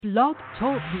Blog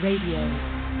Talk Radio.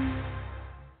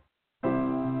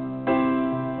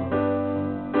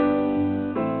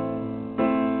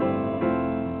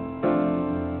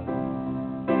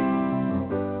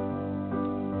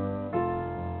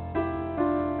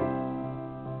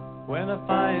 When I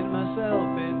find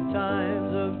myself in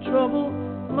times of trouble,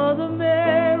 Mother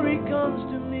Mary comes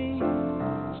to me,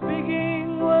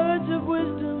 speaking words of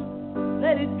wisdom,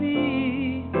 let it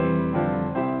be.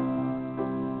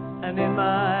 And in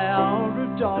my hour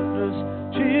of darkness,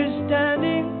 she is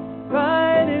standing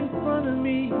right in front of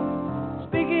me,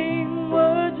 speaking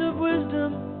words of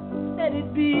wisdom, let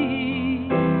it be.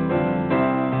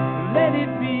 Let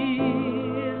it be,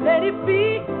 let it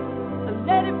be,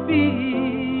 let it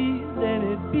be, let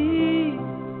it be.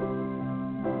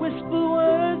 Whisper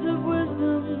words of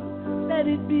wisdom, let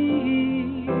it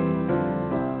be.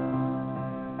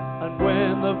 And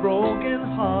when the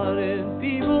broken-hearted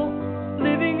people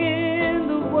living in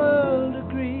the world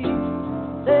agree,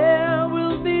 there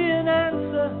will be an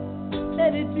answer,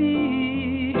 let it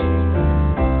be.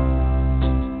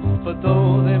 For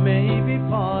though they may be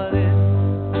parted,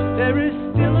 there is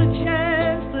still a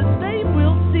chance that they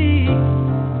will see.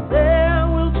 There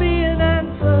will be an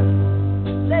answer,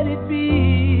 let it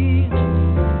be.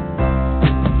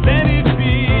 Let it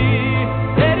be,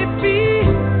 let it be,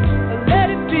 let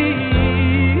it be,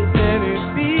 let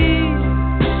it be.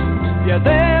 Yeah,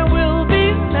 there will be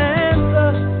an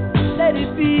answer, let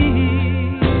it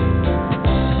be.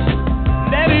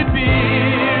 Let it be,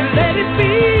 let it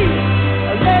be,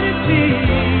 let it be,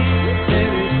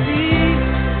 let it be.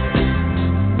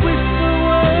 Whisper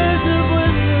words of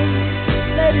wisdom,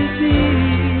 let it be.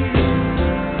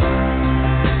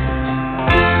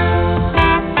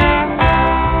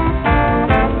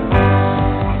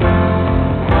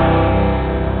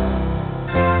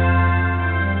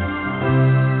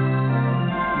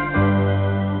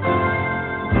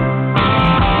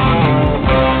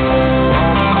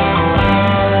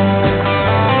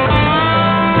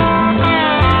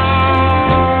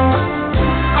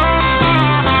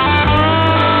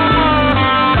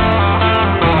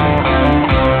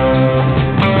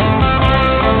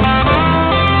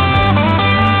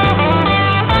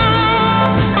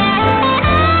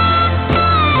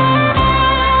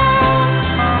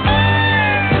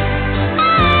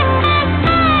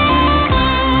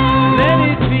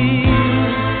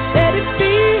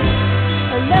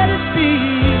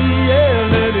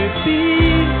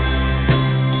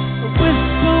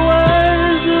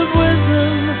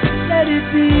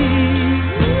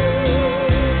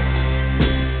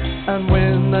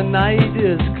 Night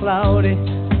is cloudy,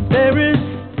 there is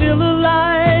still a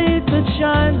light that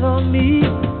shines on me.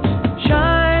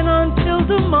 Shine until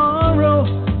tomorrow,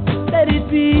 let it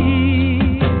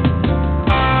be.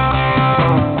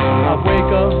 I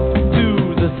wake up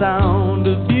to the sound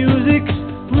of music.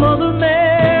 Mother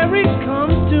Mary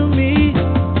comes to me,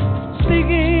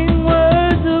 speaking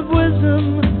words of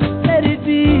wisdom, let it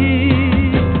be.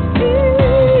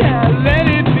 Yeah, let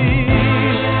it be,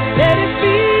 let it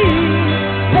be.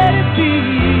 Let it be,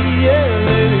 yeah,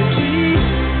 let it be.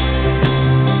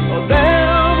 Oh,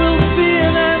 there will be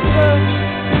an answer,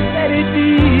 let it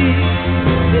be.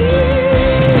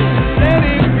 Let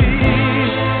it be,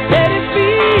 let it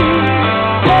be,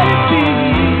 let it be,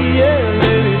 yeah,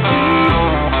 let it be.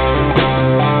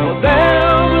 Oh,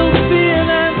 there will be an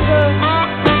answer,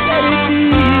 let it be.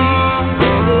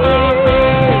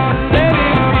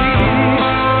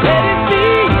 Let it be, let it be,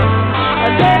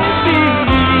 let it be, yeah.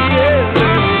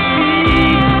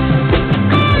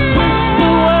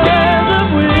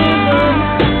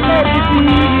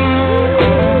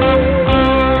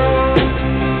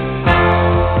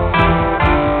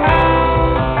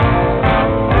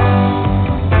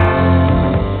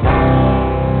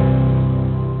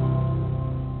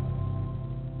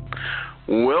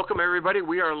 Welcome, everybody.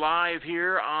 We are live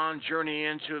here on Journey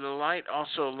Into the Light,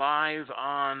 also live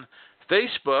on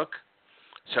Facebook.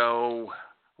 So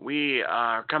we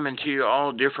are coming to you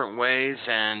all different ways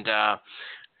and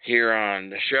here on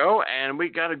the show. And we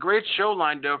got a great show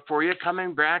lined up for you.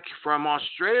 Coming back from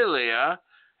Australia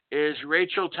is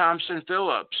Rachael Thompson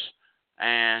Phillips.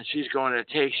 And she's a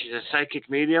psychic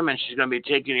medium, and she's going to be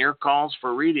taking your calls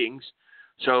for readings.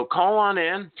 So call on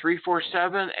in,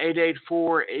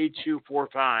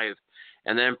 347-884-8245,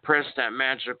 and then press that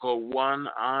magical 1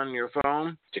 on your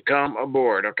phone to come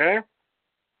aboard, okay?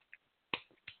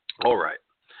 All right.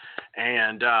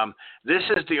 And this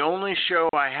is the only show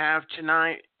I have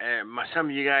tonight. Some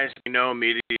of you guys know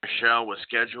Media Michelle was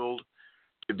scheduled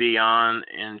to be on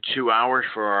in 2 hours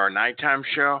for our nighttime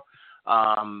show.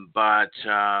 But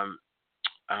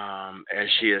as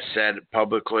she has said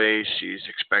publicly, she's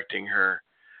expecting her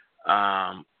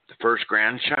the first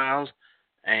grandchild,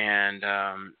 and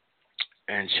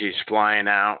she's flying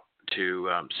out to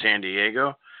San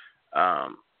Diego,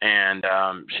 and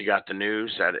she got the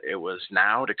news that it was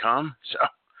now to come. So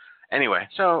anyway,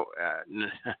 so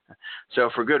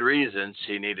for good reasons,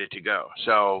 she needed to go.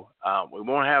 So we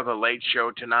won't have a late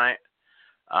show tonight.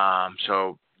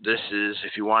 So this is,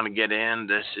 if you want to get in,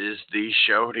 this is the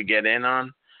show to get in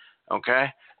on.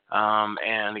 Okay.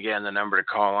 And again, the number to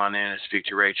call on in is speak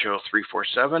to Rachael,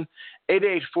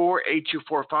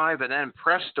 347-884-8245, and then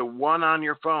press the 1 on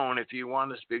your phone if you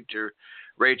want to speak to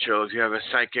Rachael, if you have a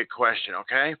psychic question,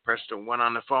 okay? Press the 1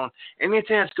 on the phone.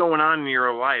 Anything that's going on in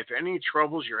your life, any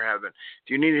troubles you're having, if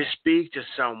you need to speak to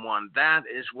someone, that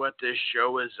is what this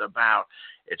show is about.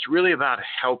 It's really about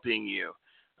helping you.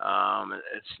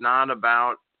 It's not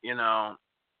about,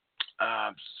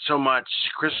 so much,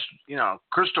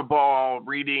 crystal ball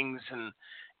readings, and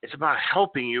it's about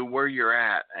helping you where you're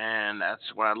at. And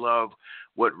that's what I love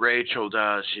what Rachael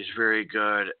does. She's very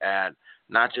good at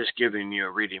not just giving you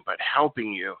a reading, but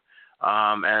helping you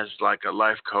as like a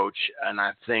life coach. And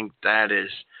I think that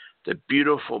is the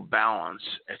beautiful balance.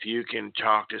 If you can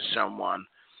talk to someone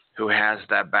who has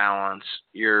that balance,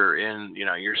 you're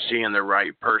seeing the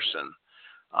right person.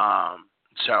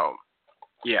 So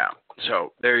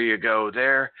there you go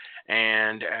there.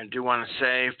 And I do want to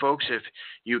say, folks, if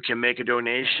you can make a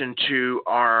donation to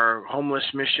our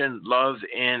homeless mission, Love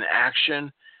in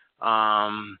Action,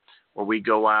 where we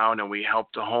go out and we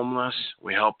help the homeless.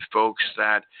 We help folks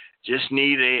that just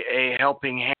need a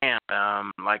helping hand.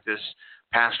 Like this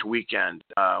past weekend,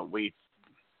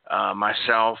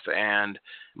 myself and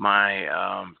my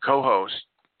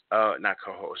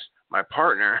my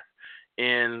partner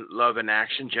in Love in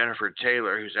Action, Jennifer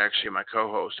Taylor, who's actually my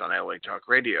co-host on LA Talk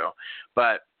Radio.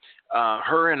 But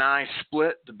her and I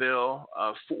split the bill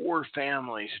of 4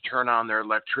 families to turn on their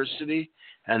electricity.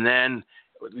 And then,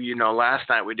 last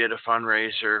night we did a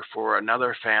fundraiser for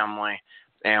another family,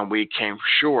 and we came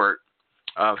short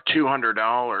of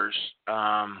 $200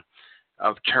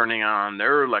 of turning on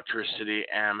their electricity.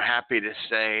 And I'm happy to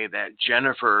say that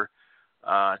Jennifer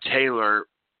Taylor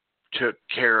took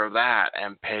care of that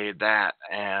and paid that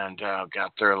and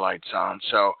got their lights on.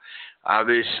 So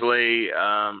obviously,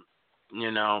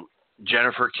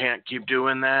 Jennifer can't keep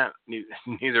doing that.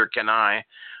 Neither can I.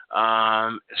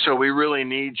 So we really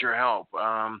need your help.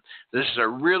 This is a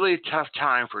really tough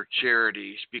time for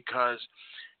charities because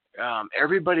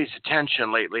everybody's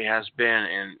attention lately has been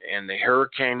in the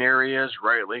hurricane areas,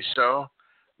 rightly so.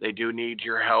 They do need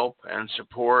your help and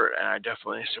support, and I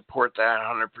definitely support that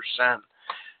 100%.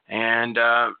 And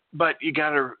but you got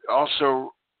to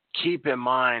also keep in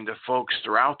mind the folks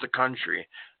throughout the country,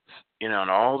 in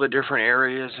all the different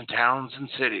areas and towns and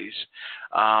cities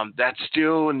that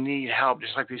still need help,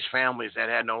 just like these families that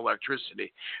had no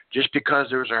electricity. Just because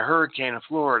there was a hurricane in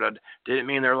Florida didn't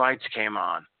mean their lights came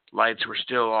on. Lights were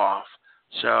still off.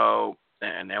 So,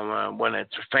 and then when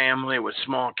it's a family with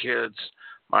small kids,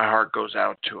 my heart goes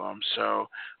out to them. So,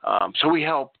 so we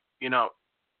help,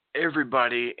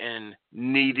 everybody in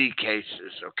needy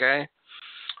cases, okay?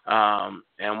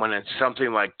 And when it's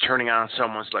something like turning on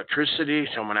someone's electricity,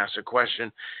 someone asks a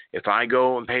question, if I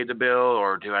go and pay the bill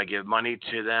or do I give money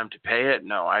to them to pay it?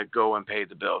 No, I go and pay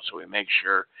the bill, so we make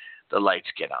sure the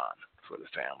lights get on for the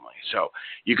family. So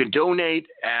you can donate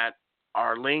at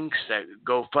our links at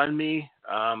GoFundMe,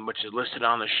 which is listed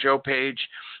on the show page.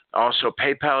 Also,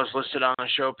 PayPal is listed on the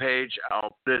show page.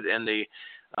 I'll put it in the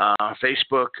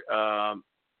Facebook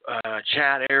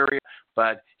chat area.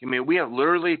 But we have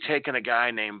literally taken a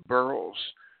guy named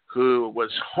Burles who was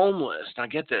homeless. Now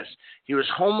get this, he was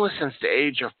homeless since the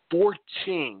age of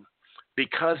 14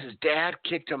 because his dad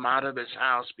kicked him out of his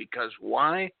house. Because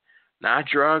why? Not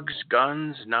drugs,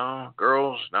 guns, no,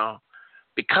 girls, no.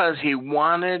 Because he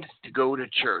wanted to go to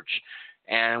church.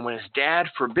 And when his dad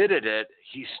forbidded it,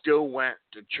 he still went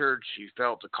to church. He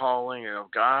felt the calling of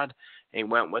God. He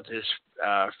went with his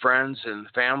friends and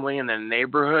family in the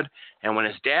neighborhood. And when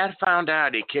his dad found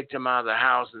out, he kicked him out of the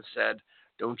house and said,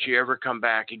 "Don't you ever come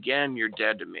back again. You're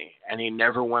dead to me." And he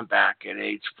never went back at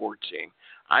age 14.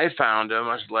 I found him.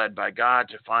 I was led by God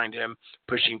to find him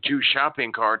pushing 2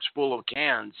 shopping carts full of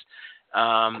cans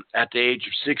at the age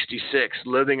of 66,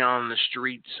 living on the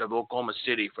streets of Oklahoma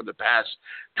City for the past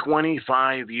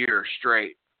 25 years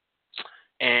straight.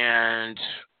 And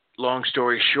long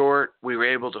story short, we were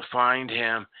able to find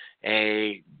him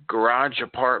a garage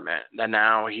apartment that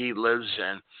now he lives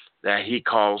in, that he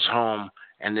calls home,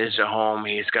 and is a home.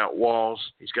 He's got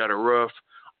walls, he's got a roof,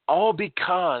 all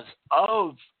because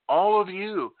of all of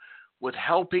you. with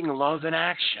helping love in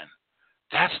action.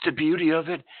 That's the beauty of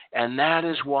it, and that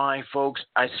is why, folks,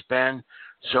 I spend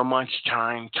so much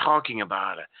time talking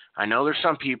about it. I know there's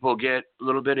some people get a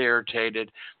little bit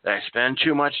irritated that I spend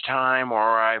too much time,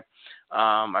 or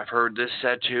I've heard this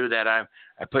said too, that I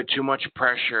put too much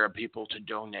pressure on people to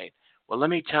donate. Well, let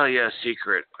me tell you a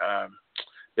secret.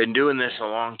 Been doing this a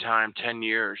long time, 10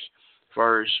 years, as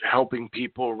far as helping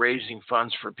people, raising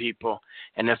funds for people.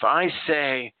 And if I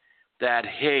say that,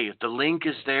 hey, if the link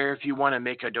is there, if you want to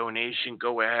make a donation,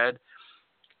 go ahead,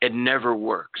 it never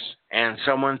works. And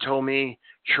someone told me,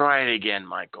 try it again,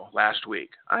 Michael, last week.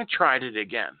 I tried it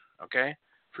again, okay,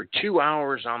 for 2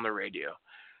 hours on the radio.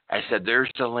 I said,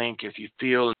 there's the link. If you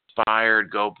feel inspired,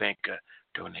 go make a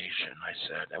donation, I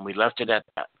said. And we left it at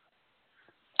that.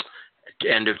 At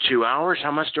the end of 2 hours,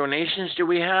 how much donations do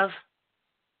we have?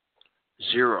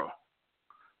 $0.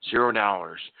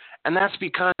 And that's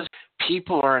because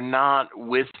people are not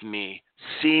with me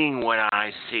seeing what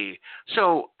I see.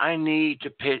 So I need to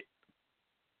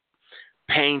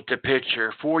paint the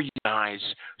picture for you guys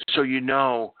so you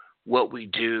know what we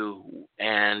do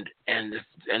and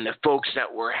the folks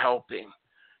that we're helping.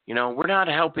 You know, we're not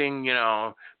helping,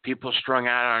 people strung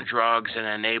out on drugs and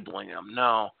enabling them.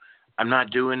 No, I'm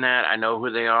not doing that. I know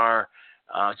who they are.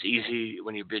 It's easy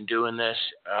when you've been doing this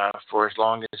for as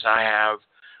long as I have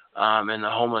in the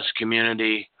homeless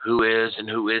community, who is and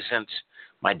who isn't.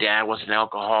 My dad was an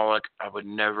alcoholic. I would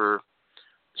never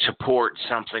support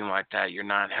something like that. You're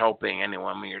not helping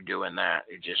anyone when you're doing that.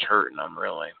 You're just hurting them,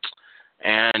 really.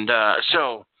 And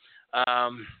so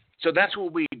that's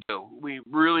what we do. We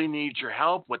really need your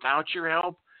help. Without your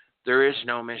help, there is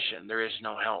no mission. There is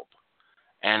no help.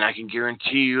 And I can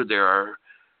guarantee you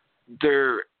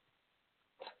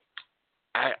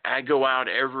I go out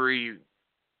a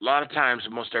lot of times,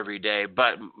 almost every day,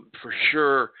 but for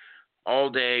sure all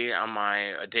day on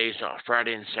my days off,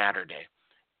 Friday and Saturday.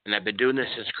 And I've been doing this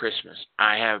since Christmas.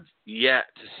 I have yet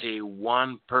to see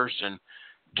one person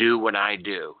do what I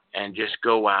do and just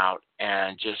go out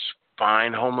and just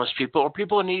find homeless people or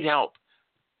people who need help.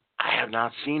 I have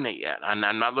not seen it yet. I'm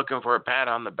not looking for a pat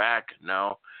on the back.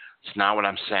 No, it's not what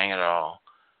I'm saying at all.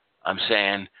 I'm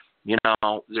saying,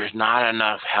 there's not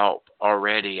enough help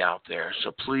already out there.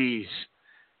 So please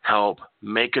help,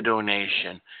 make a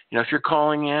donation. If you're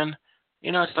calling in,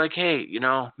 it's like, hey,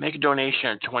 make a donation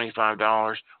at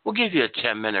 $25. We'll give you a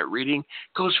 10-minute reading.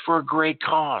 It goes for a great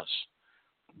cause.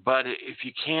 But if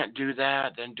you can't do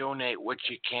that, then donate what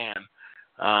you can.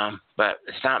 But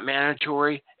it's not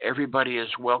mandatory. Everybody is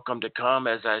welcome to come,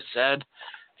 as I said.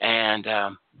 And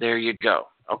there you go.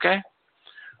 Okay?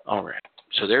 All right.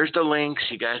 So there's the links.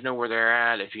 You guys know where they're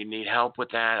at. If you need help with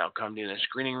that, I'll come to you in the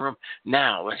screening room.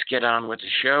 Now, let's get on with the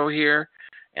show here.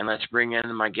 And let's bring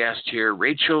in my guest here,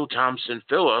 Rachael Thompson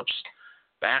Phillips,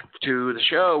 back to the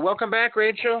show. Welcome back,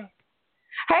 Rachael.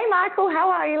 Hey, Michael. How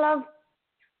are you, love?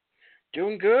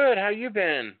 Doing good. How you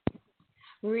been?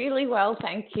 Really well,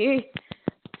 thank you.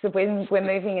 So we're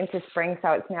moving into spring,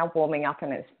 so it's now warming up,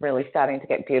 and it's really starting to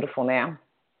get beautiful now.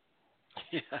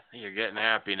 Yeah, you're getting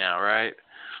happy now, right?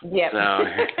 Yep. So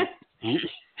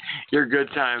your good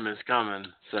time is coming.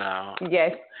 So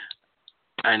yes.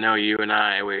 I know you and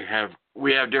I, we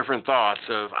have different thoughts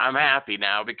of I'm happy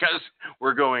now because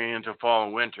we're going into fall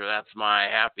and winter. That's my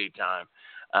happy time.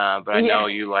 But I know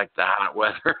you like the hot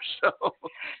weather, so.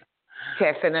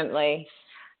 Definitely.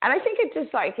 And I think it's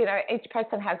just like, each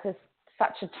person has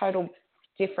such a total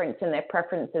difference in their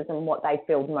preferences and what they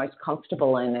feel most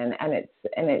comfortable in. And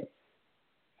it's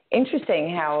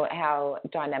interesting how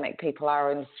dynamic people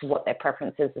are as to what their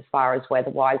preferences as far as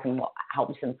weather-wise and what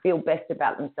helps them feel best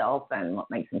about themselves and what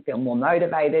makes them feel more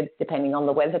motivated depending on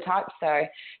the weather type. So I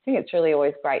think it's really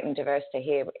always great and diverse to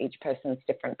hear each person's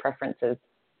different preferences.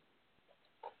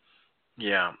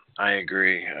 Yeah, I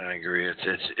agree. It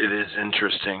is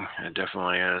interesting. It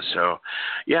definitely is. So,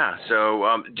 yeah.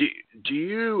 So, do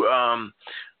you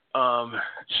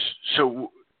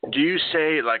do you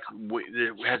say, like,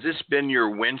 has this been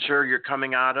your winter you're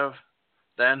coming out of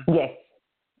then? Yes.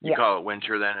 You call it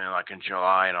winter then, and like in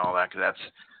July and all that, 'cause that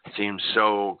seems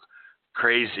so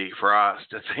crazy for us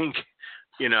to think,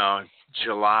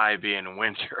 July being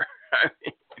winter.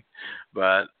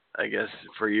 But I guess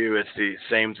for you, it's the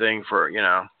same thing for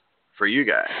you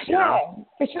guys. You know?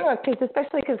 For sure.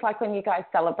 Especially because like when you guys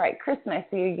celebrate Christmas,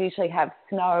 you usually have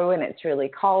snow and it's really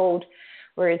cold.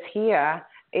 Whereas here,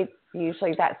 it's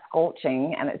usually that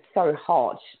scorching and it's so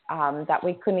hot that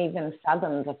we couldn't even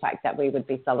fathom the fact that we would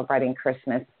be celebrating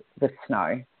Christmas with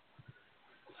snow.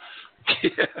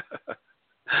 Yeah.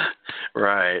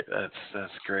 Right.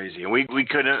 That's crazy. And we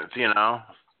couldn't,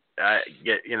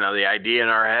 get the idea in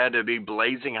our head to be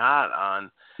blazing hot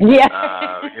on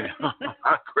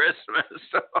on Christmas.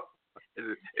 So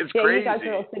it's crazy. You guys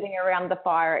are all sitting around the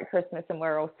fire at Christmas, and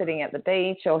we're all sitting at the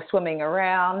beach or swimming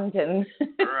around and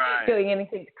doing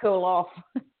anything to cool off.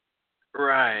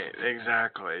 Right,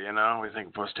 exactly. We think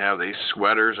we're supposed to have these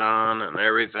sweaters on and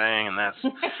everything, and that's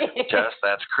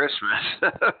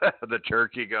Christmas. The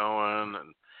turkey going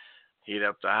and heat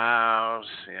up the house,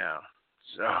 yeah.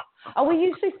 So. We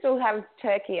usually still have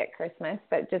turkey at Christmas,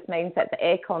 but it just means that the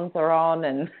air cons are on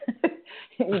and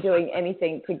you're doing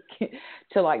anything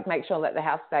to like make sure that the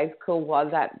house stays cool while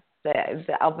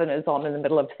the oven is on in the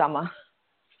middle of summer.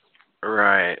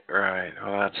 Right.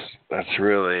 Well, that's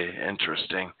really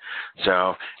interesting.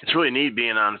 So it's really neat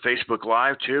being on Facebook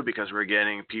Live too, because we're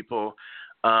getting people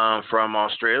from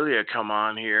Australia come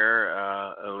on here.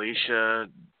 Alicia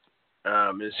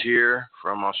is here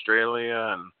from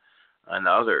Australia and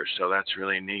others. So that's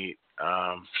really neat.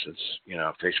 Since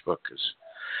Facebook is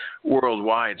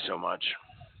worldwide so much.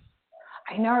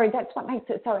 I know, that's what makes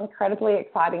it so incredibly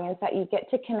exciting, is that you get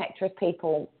to connect with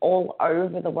people all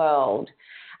over the world.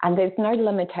 And there's no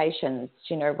limitations,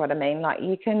 do you know what I mean? Like,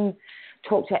 you can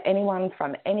talk to anyone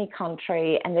from any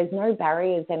country, and there's no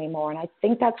barriers anymore. And I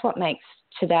think that's what makes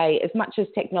today, as much as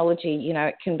technology,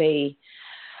 it can be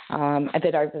a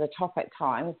bit over the top at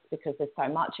times because there's so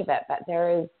much of it, but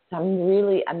there is some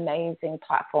really amazing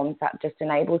platforms that just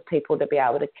enables people to be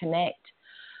able to connect,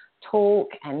 talk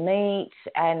and meet,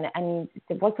 and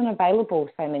it wasn't available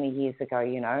so many years ago,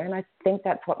 and I think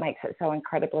that's what makes it so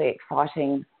incredibly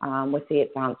exciting with the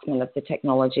advancement of the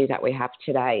technology that we have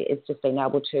today, is just being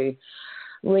able to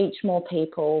reach more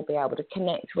people, be able to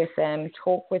connect with them,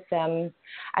 talk with them,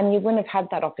 and you wouldn't have had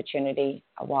that opportunity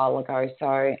a while ago,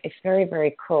 so it's very,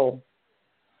 very cool.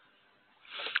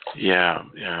 Yeah,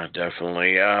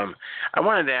 definitely. I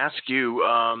wanted to ask you,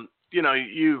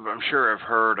 you I'm sure have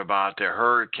heard about the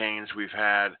hurricanes we've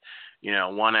had,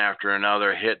 one after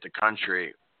another hit the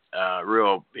country,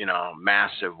 real,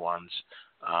 massive ones.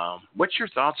 What's your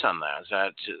thoughts on that? Is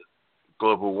that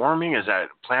global warming? Is that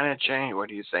planet change? What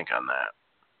do you think on that?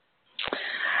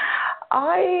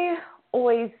 I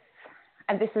always,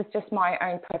 and this is just my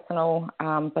own personal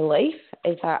belief,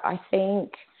 is that I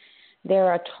think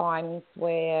there are times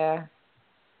where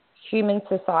human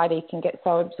society can get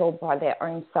so absorbed by their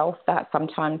own self that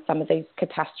sometimes some of these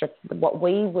catastrophes, what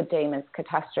we would deem as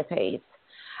catastrophes,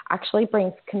 actually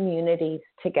brings communities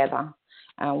together.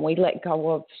 We let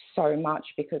go of so much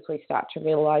because we start to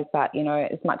realize that,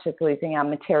 as much as losing our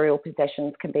material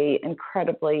possessions can be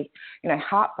incredibly,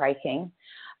 heartbreaking,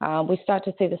 we start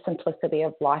to see the simplicity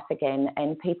of life again,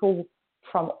 and people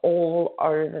from all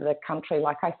over the country.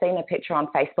 Like, I seen a picture on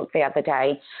Facebook the other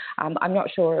day. I'm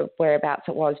not sure whereabouts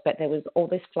it was, but there was all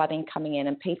this flooding coming in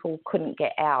and people couldn't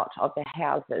get out of their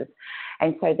houses.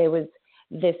 And so there was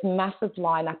this massive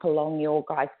lineup along your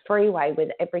guys' freeway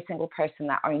with every single person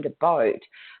that owned a boat.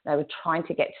 They were trying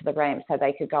to get to the ramp so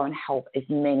they could go and help as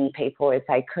many people as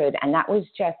they could. And that was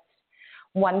just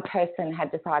one person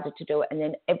had decided to do it, and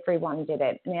then everyone did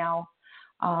it. Now,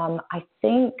 I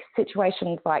think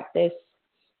situations like this,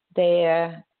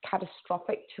 they're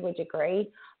catastrophic to a degree,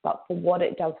 but for what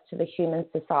it does to the human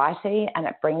society, and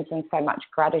it brings in so much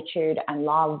gratitude and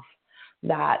love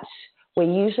that we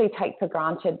usually take for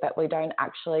granted, but we don't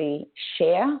actually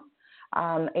share.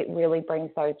 It really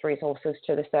brings those resources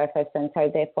to the surface. And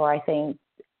so therefore, I think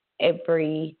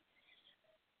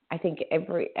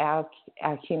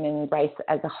our human race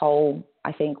as a whole,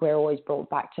 I think we're always brought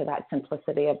back to that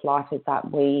simplicity of life, is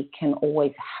that we can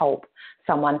always help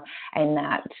someone, and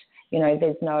that,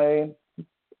 there's no,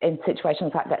 in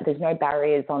situations like that, there's no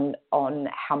barriers on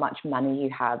how much money you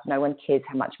have. No one cares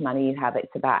how much money you have.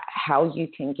 It's about how you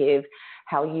can give,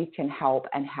 how you can help,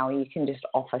 and how you can just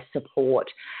offer support.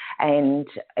 And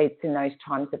it's in those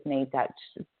times of need that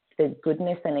the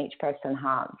goodness in each person's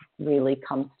heart really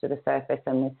comes to the surface,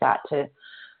 and we start to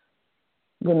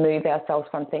remove ourselves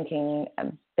from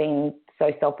being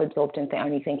so self-absorbed and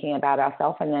only thinking about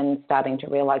ourselves, and then starting to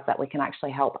realize that we can actually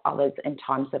help others in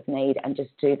times of need, and just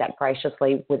do that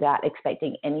graciously without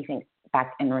expecting anything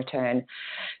back in return.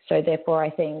 So therefore,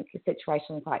 I think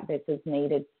situations like this is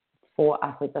needed for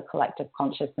us as a collective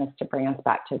consciousness to bring us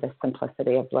back to the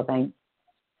simplicity of living.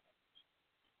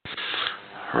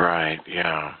 Right,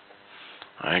 yeah.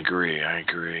 I agree.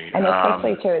 And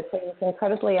especially too, it seems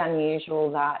incredibly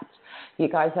unusual that you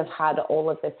guys have had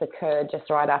all of this occur just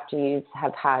right after you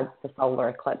have had the solar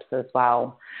eclipse as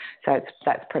well. So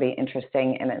that's pretty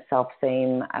interesting in itself.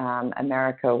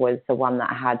 America was the one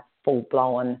that had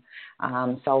full-blown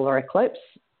solar eclipse,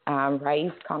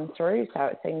 rays come through. So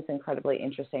it seems incredibly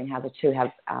interesting how the two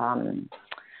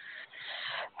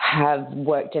have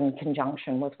worked in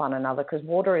conjunction with one another, because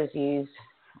water is used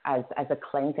as a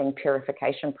cleansing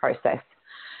purification process.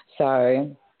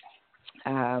 So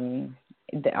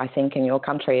I think in your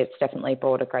country it's definitely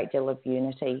brought a great deal of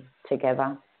unity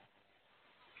together.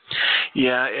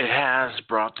 Yeah, it has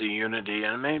brought the unity,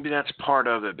 and maybe that's part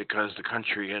of it, because the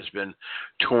country has been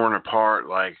torn apart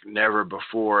like never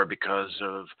before because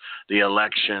of the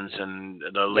elections and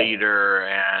the leader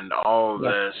and all of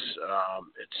this.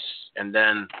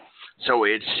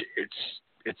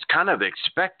 It's kind of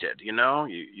expected, you know.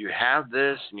 You have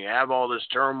this and you have all this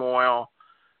turmoil.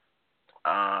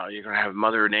 You're gonna have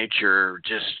Mother Nature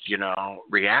just, you know,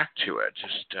 react to it.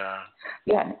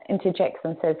 Interjects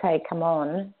and says, "Hey, come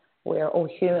on. We're all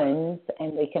humans,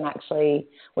 and we can.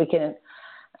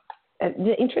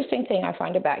 The interesting thing I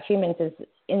find about humans is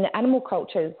in the animal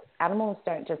cultures, animals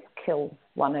don't just kill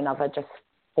one another just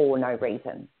for no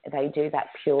reason. They do that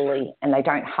purely, and they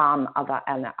don't harm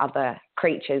other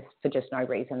creatures for just no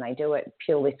reason. They do it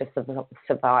purely for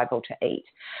survival to eat.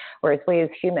 Whereas we as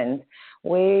humans,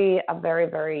 we are very,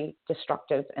 very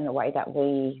destructive in the way that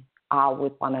we are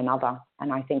with one another.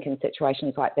 And I think in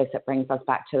situations like this, it brings us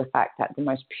back to the fact that the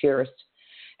most purest,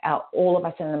 all of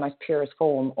us in the most purest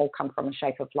form, all come from a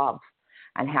shape of love.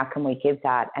 And how can we give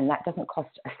that? And that doesn't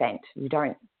cost a cent.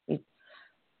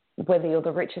 Whether you're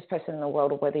the richest person in the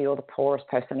world or whether you're the poorest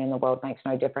person in the world makes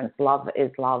no difference. Love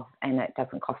is love, and it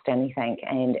doesn't cost anything.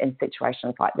 And in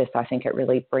situations like this, I think it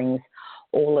really brings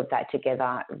all of that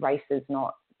together. Race is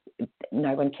not,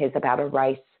 no one cares about a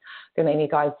race. I mean, you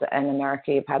guys in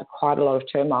America, you've had quite a lot of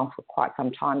turmoil for quite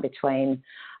some time between,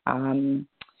 the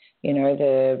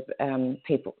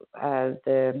people,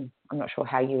 I'm not sure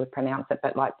how you would pronounce it,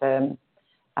 but like the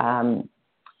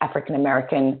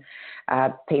African-American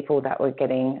people that were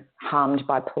getting harmed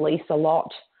by police a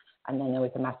lot. And then there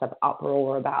was a massive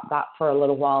uproar about that for a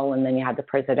little while. And then you had the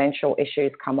presidential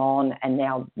issues come on. And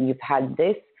now you've had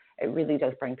this. It really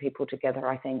does bring people together,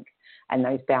 I think. And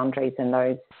those boundaries and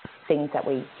those things that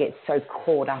we get so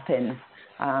caught up in,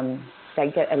 they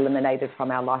get eliminated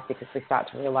from our life because we start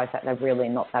to realize that they're really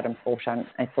not that important.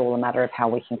 It's all a matter of how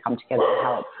we can come together to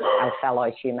help our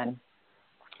fellow human.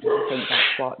 And I think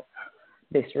that's what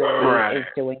this really is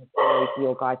doing for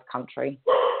your guys' country.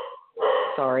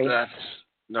 Sorry.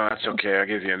 That's okay. I'll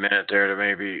give you a minute there to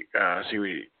maybe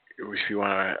see if you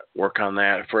want to work on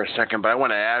that for a second. But I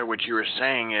want to add what you were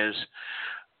saying is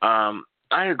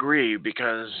I agree,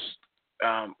 because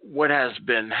what has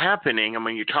been happening, I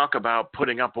mean, you talk about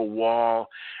putting up a wall,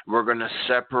 we're going to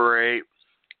separate,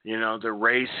 you know, the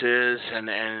races and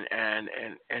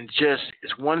just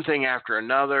it's one thing after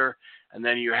another. And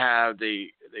then you have the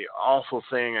awful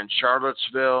thing in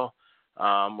Charlottesville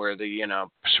where the, you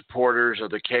know, supporters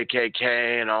of the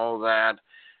KKK and all of that.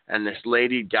 And this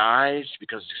lady dies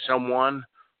because someone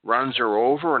runs her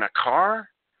over in a car.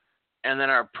 And then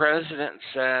our president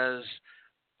says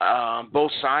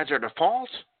both sides are at fault.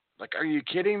 Like, are you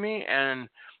kidding me? And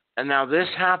now this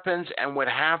happens, and what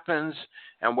happens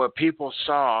and what people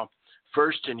saw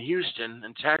first in Houston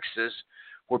and Texas,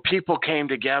 where people came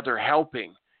together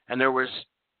helping. And there was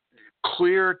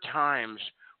clear times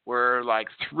where like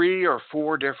 3 or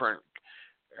 4 different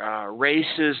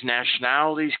races,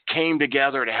 nationalities came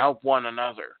together to help one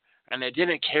another. And they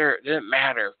didn't care. It didn't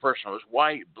matter if a person was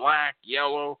white, black,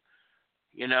 yellow,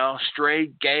 you know,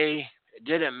 straight, gay. It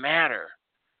didn't matter.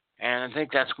 And I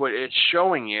think that's what it's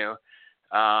showing you.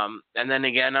 And then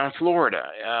again on Florida,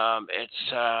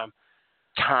 it's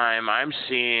time I'm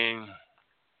seeing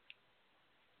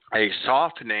a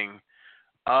softening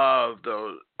of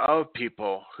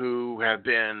people who have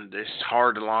been this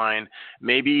hard line,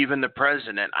 maybe even the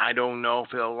president. I don't know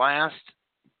if it'll last.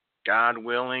 God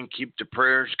willing, keep the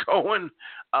prayers going.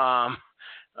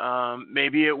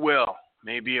 Maybe it will.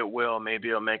 Maybe it will. Maybe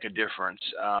it'll make a difference.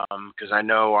 Because I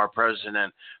know our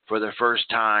president, for the first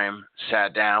time,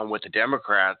 sat down with the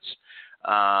Democrats,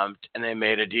 and they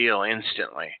made a deal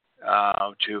instantly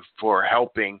for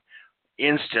helping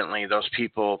instantly those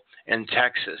people in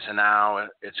Texas, and now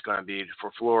it's going to be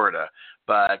for Florida.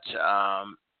 But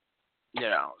you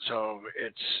know, so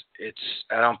it's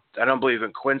I don't believe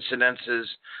in coincidences,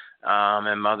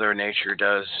 and Mother Nature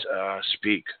does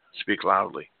speak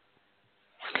loudly.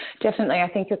 Definitely, I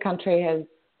think your country has,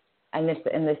 and this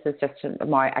is just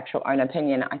my actual own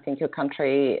opinion. I think your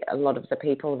country, a lot of the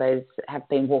people have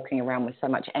been walking around with so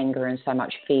much anger and so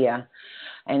much fear.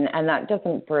 And that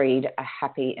doesn't breed a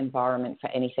happy environment for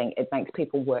anything. It makes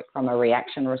people work from a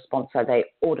reaction response, so they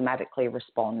automatically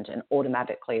respond and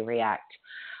automatically react.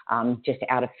 just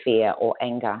out of fear or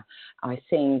anger. I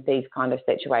think these kind of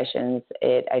situations,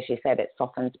 it, as you said, it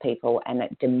softens people and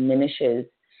it diminishes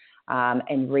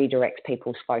and redirects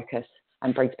people's focus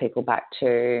and brings people back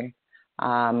to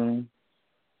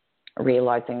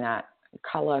realizing that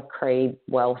color, creed,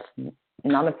 wealth,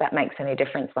 none of that makes any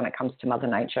difference when it comes to Mother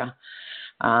Nature.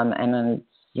 And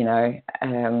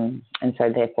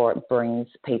so therefore it brings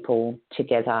people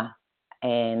together,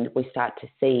 and we start to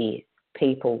see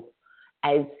people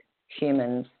as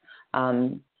humans,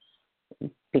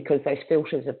 because those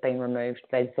filters have been removed.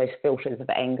 Those filters of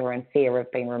anger and fear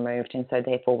have been removed, and so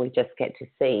therefore we just get to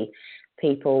see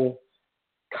people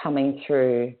coming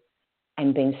through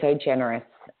and being so generous.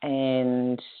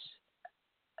 And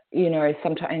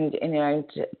sometimes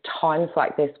times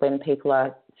like this when people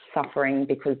are suffering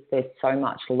because there's so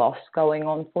much loss going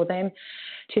on for them,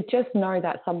 to just know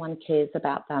that someone cares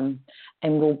about them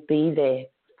and will be there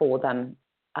for them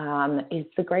is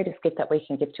the greatest gift that we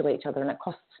can give to each other, and it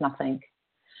costs nothing.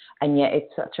 And yet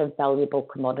it's such a valuable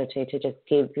commodity to just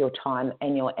give your time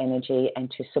and your energy and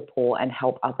to support and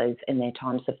help others in their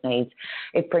times of need.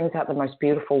 It brings out the most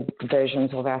beautiful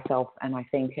versions of ourselves, and I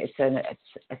think it's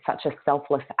such a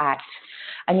selfless act,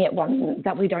 and yet one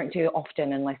that we don't do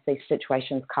often unless these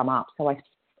situations come up. So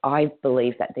I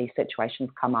believe that these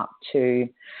situations come up to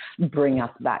bring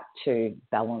us back to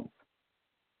balance.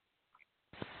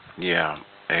 Yeah,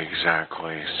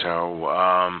 exactly. So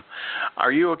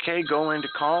are you okay going to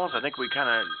calls? I think we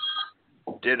kind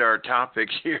of did our topic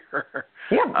here.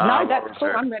 Yeah, no, that's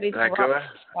cool. I'm ready to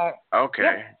rock. Okay,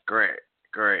 yeah.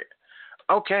 Great.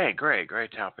 Okay, great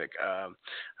topic.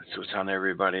 That's what's on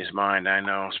everybody's mind, I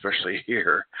know, especially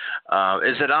here.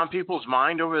 Is it on people's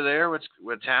mind over there,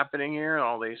 what's happening here,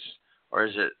 all these, or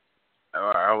is it,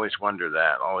 I always wonder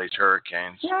that, all these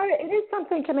hurricanes. No, it is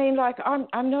something to me. Like,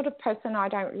 I'm not a person, I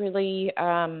don't really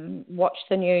watch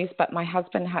the news, but my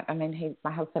husband,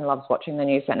 my husband loves watching the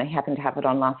news, and he happened to have it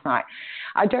on last night.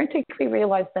 I don't think we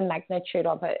realise the magnitude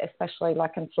of it, especially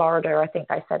like in Florida. I think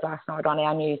they said last night on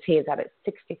our news here that it's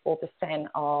 64%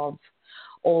 of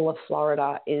all of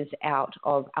Florida is out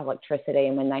of electricity.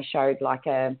 And when they showed like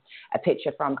a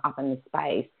picture from up in the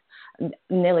space,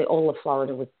 nearly all of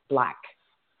Florida was black.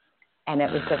 And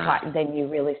it was just like, then you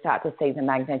really start to see the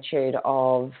magnitude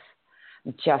of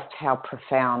just how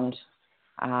profound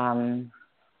that's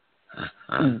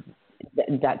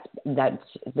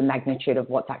the magnitude of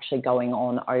what's actually going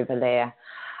on over there.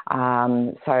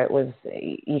 So it was,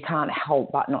 you can't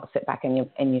help but not sit back in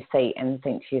your seat and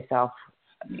think to yourself,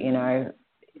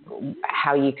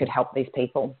 how you could help these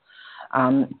people.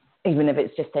 Even if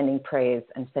it's just sending prayers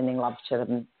and sending love to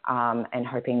them, and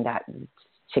hoping that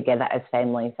together as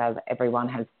families, as everyone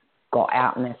has got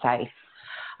out and they're safe.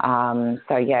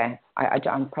 So yeah,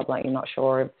 I'm probably not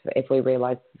sure if we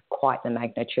realise quite the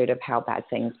magnitude of how bad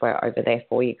things were over there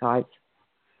for you guys.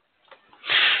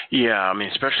 Yeah, I mean,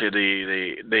 especially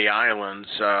the islands,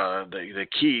 the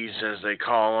Keys as they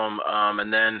call them,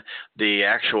 and then the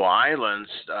actual islands,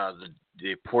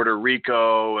 the Puerto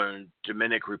Rico and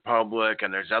Dominican Republic,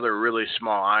 and there's other really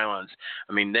small islands.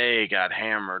 I mean, they got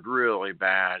hammered really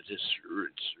bad. It's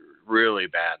really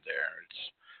bad there.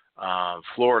 It's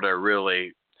Florida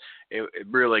really, it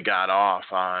really got off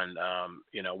on,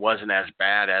 wasn't as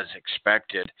bad as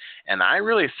expected. And I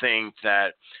really think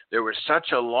that there was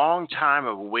such a long time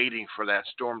of waiting for that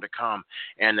storm to come,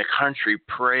 and the country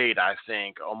prayed, I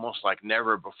think, almost like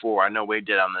never before. I know we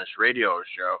did on this radio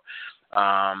show.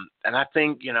 And I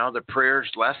think, the prayers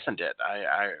lessened it.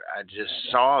 I just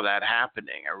saw that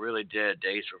happening. I really did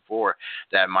days before,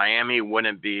 that Miami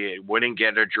wouldn't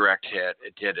get a direct hit.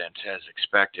 It didn't, as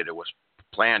expected. It was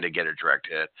planned to get a direct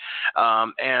hit.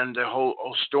 And the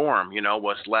whole storm,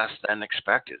 was less than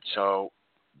expected. So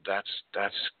that's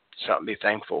something to be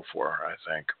thankful for, I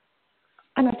think.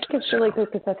 And I think it's really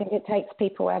good, because I think it takes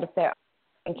people out of their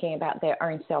thinking about their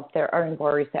own self, their own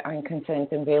worries, their own concerns,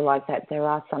 and realise that there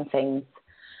are some things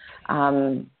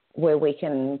where we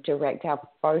can direct our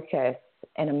focus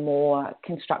in a more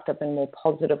constructive and more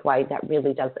positive way that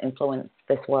really does influence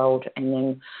this world. And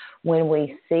then when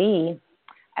we see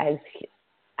as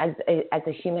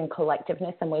a human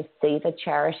collectiveness, and we see the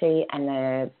charity and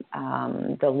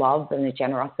the love and the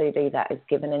generosity that is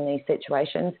given in these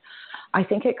situations, I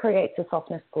think it creates a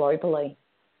softness globally.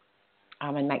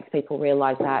 And makes people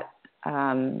realise that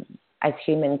as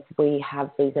humans, we have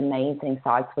these amazing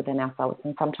sides within ourselves,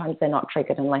 and sometimes they're not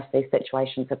triggered unless these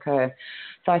situations occur.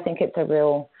 So I think it's a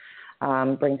real,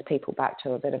 brings people back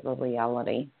to a bit of a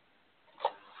reality.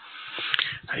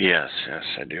 Yes,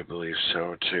 I do believe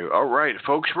so too. All right,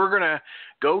 folks, we're going to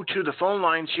go to the phone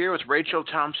lines here with Rachael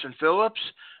Thompson Phillips.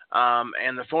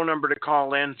 And the phone number to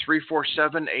call in,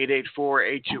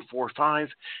 347-884-8245.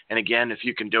 And again, if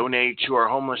you can donate to our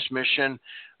homeless mission,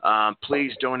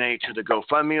 please donate to the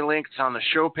GoFundMe link. It's on the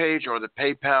show page or the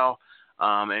PayPal.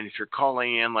 And if you're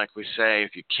calling in, like we say,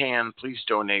 if you can, please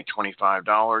donate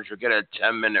 $25. You'll get a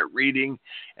 10-minute reading,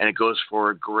 and it goes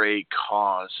for a great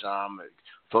cause.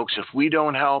 Folks, if we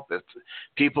don't help, if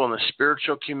people in the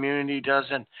spiritual community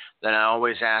doesn't, then I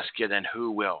always ask you, then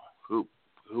who will? Who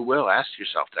will? Ask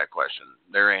yourself that question.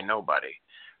 There ain't nobody.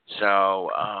 So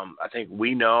I think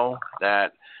we know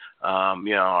that,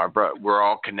 we're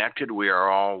all connected. We are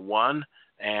all one,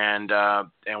 and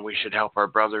we should help our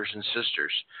brothers and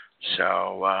sisters.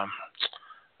 So I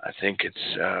think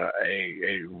it's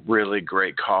a really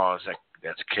great cause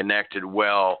that's connected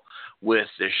well with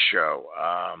this show.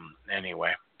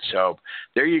 Anyway, so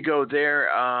there you go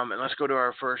there. And let's go to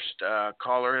our first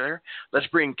caller there. Let's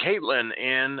bring Caitlin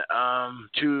in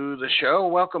to the show.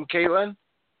 Welcome, Caitlin.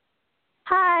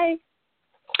 Hi.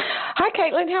 Hi,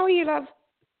 Caitlin. How are you, love?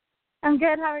 I'm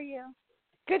good. How are you?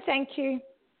 Good, thank you.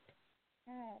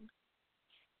 Good.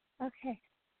 Okay.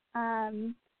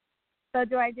 So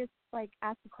do I just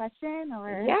ask a question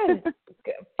or? Yeah,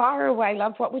 far away,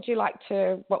 love. What would you like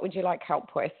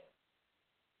help with?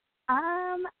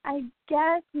 I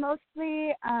guess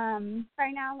mostly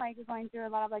right now, we're going through a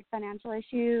lot of financial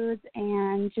issues,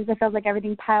 and just it feels like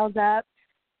everything piles up,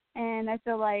 and I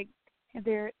feel like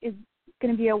there is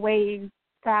going to be a way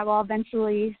that will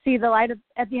eventually see the light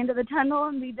at the end of the tunnel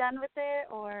and be done with it,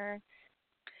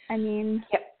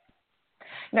 Yep.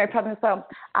 No problem as well.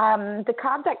 The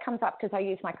card that comes up, because I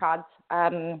use my cards,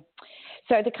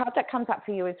 so the card that comes up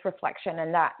for you is reflection,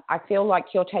 and that I feel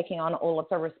like you're taking on all of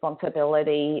the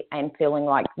responsibility and feeling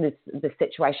like the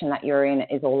situation that you're in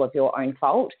is all of your own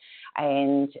fault,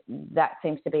 and that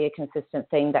seems to be a consistent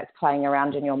thing that's playing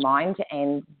around in your mind,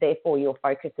 and therefore your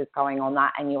focus is going on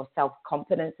that, and your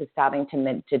self-confidence is starting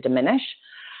to diminish.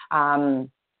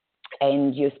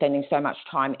 And you're spending so much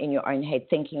time in your own head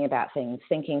thinking about things,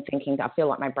 thinking. I feel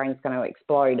like my brain's going to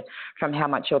explode from how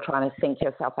much you're trying to think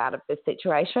yourself out of this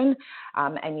situation.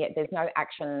 And yet there's no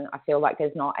action. I feel like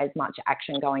there's not as much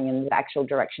action going in the actual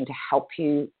direction to help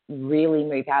you really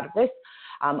move out of this.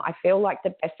 I feel like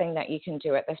the best thing that you can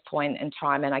do at this point in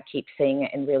time, and I keep seeing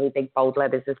it in really big bold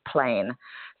letters, is plan.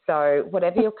 So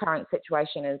whatever your current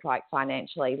situation is like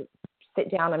financially, sit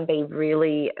down and be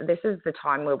really, this is the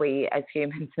time where we as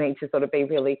humans need to sort of be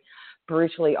really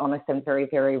brutally honest and very,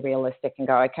 very realistic and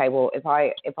go, okay, well, if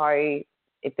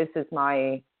this is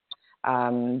my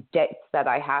debts that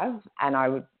I have and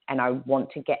I want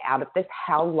to get out of this,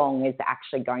 how long is it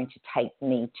actually going to take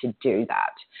me to do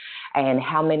that? And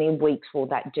how many weeks will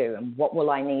that do? And what will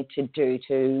I need to do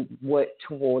to work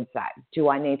towards that? Do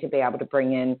I need to be able to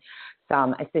bring in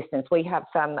some assistance? We have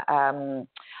some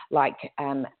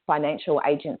financial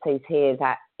agencies here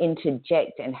that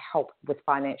interject and help with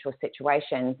financial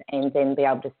situations, and then be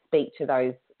able to speak to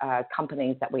those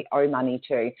companies that we owe money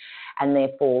to, and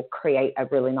therefore create a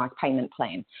really nice payment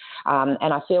plan.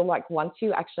 And I feel like once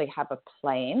you actually have a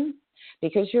plan,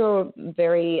 because you're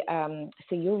very,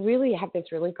 you really have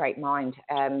this really great mind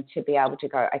to be able to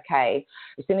go, okay,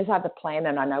 as soon as I have a plan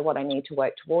and I know what I need to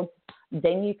work towards,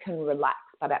 then you can relax.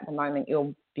 But at the moment,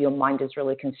 your mind is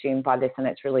really consumed by this, and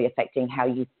it's really affecting how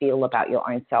you feel about your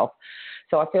own self.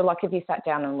 So I feel like if you sat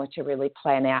down and were to really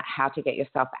plan out how to get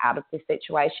yourself out of this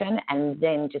situation, and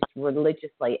then just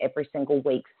religiously every single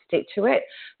week stick to it,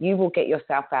 you will get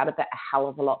yourself out of it a hell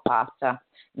of a lot faster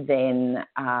than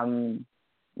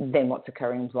what's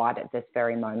occurring right at this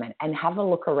very moment. And have a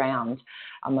look around.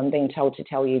 I'm being told to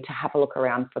tell you to have a look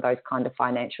around for those kind of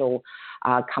financial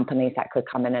companies that could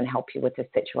come in and help you with this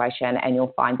situation. And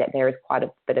you'll find that there is quite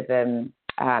a bit of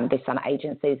there's some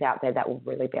agencies out there that will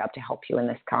really be able to help you in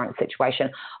this current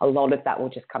situation. A lot of that will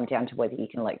just come down to whether you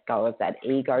can let go of that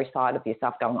ego side of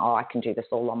yourself going, oh, I can do this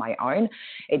all on my own.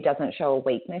 It doesn't show a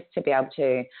weakness to be able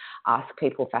to ask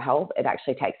people for help. It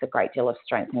actually takes a great deal of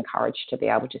strength and courage to be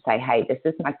able to say, hey, this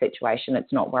is my situation.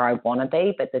 It's not where I want to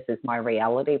be, but this is my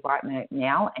reality right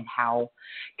now. And how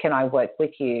can I work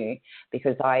with you?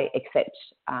 Because I accept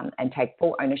and take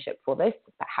full ownership for this,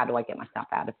 but how do I get myself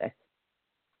out of this?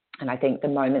 And I think the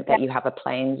moment that you have a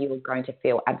plan, you're going to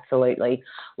feel absolutely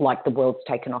like the world's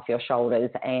taken off your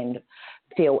shoulders and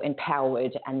feel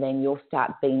empowered. And then you'll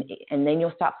start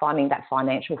finding that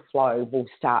financial flow will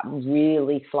start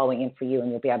really flowing in for you,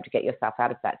 and you'll be able to get yourself out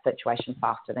of that situation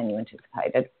faster than you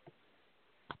anticipated.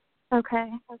 Okay.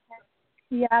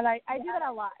 Yeah, I do that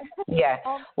a lot. Yeah.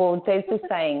 Well, there's this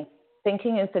saying,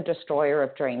 thinking is the destroyer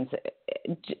of dreams.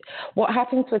 what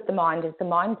happens with the mind is the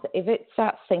mind, if it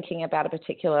starts thinking about a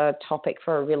particular topic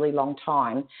for a really long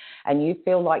time and you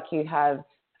feel like you have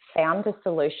found a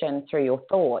solution through your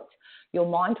thoughts, your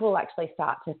mind will actually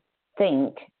start to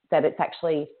think that it's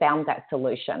actually found that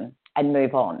solution and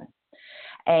move on.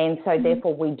 And so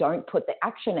therefore we don't put the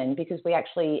action in because we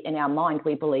actually, in our mind,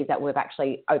 we believe that we've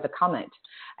actually overcome it.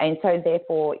 And so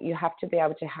therefore you have to be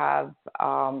able to have,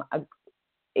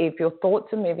 if your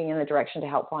thoughts are moving in the direction to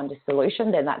help find a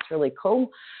solution, then that's really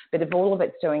cool. But if all of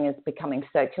it's doing is becoming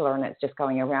circular and it's just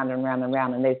going around and round and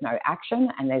round and there's no action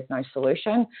and there's no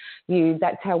solution,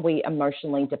 that's how we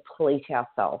emotionally deplete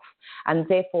ourselves. And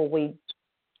therefore we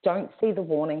don't see the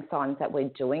warning signs that we're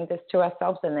doing this to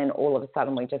ourselves, and then all of a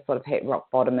sudden we just sort of hit rock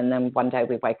bottom, and then one day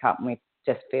we wake up and we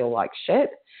just feel like shit.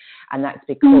 And that's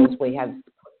because we have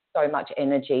put so much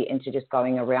energy into just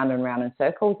going around and round in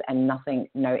circles, and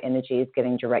no energy is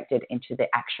getting directed into the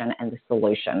action and the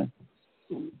solution.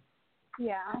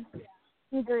 Yeah,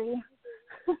 I agree.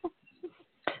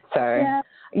 So yeah.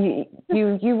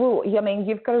 You will, I mean,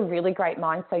 you've got a really great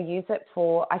mind, so use it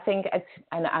for, I think it's,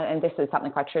 and this is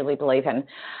something I truly believe in.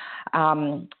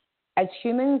 As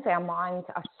humans, our minds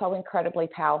are so incredibly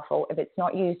powerful. If it's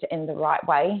not used in the right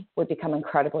way, we become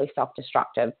incredibly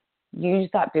self-destructive. Use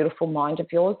that beautiful mind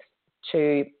of yours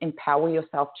to empower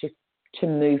yourself to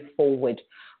move forward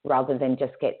rather than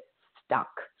just get stuck.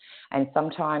 And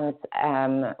sometimes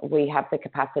we have the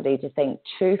capacity to think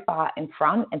too far in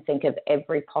front and think of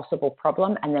every possible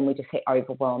problem, and then we just get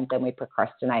overwhelmed, then we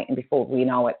procrastinate, and before we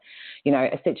know it,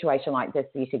 a situation like this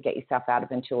you could get yourself out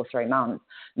of in 2 or 3 months,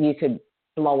 you could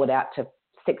blow it out to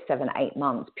 6, 7, 8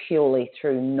 months purely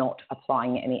through not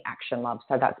applying any action, love.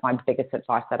 So that's my biggest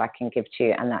advice that I can give to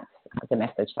you, and that's the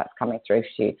message that's coming through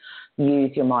to you.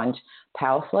 Use your mind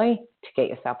powerfully to get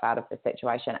yourself out of the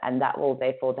situation, and that will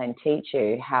therefore then teach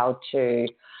you how to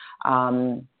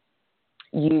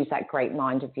use that great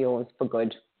mind of yours for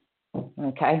good.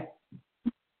 Okay?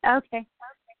 Okay.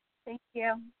 Thank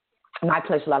you. My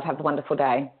pleasure, love. Have a wonderful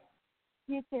day.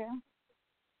 You too.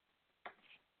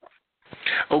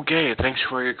 Okay, thanks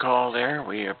for your call there.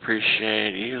 We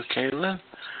appreciate you, Caitlin.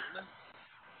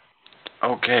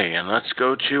 Okay, and let's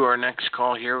go to our next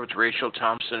call here with Rachael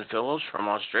Thompson Phillips from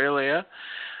Australia.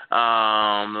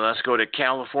 Let's go to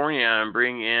California and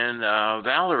bring in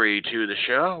Valerie to the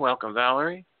show. Welcome,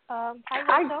 Valerie. Hi,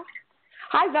 Rachael.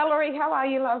 Hi, Valerie. How are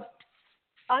you, love?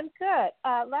 I'm good.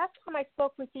 Last time I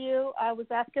spoke with you, I was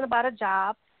asking about a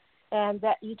job, and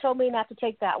that you told me not to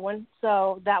take that one,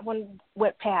 so that one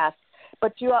went past.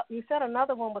 But you said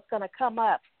another one was going to come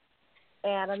up,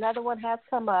 and another one has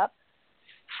come up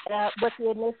with the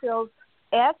initials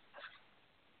S,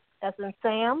 as in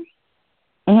Sam,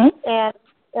 and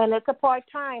it's a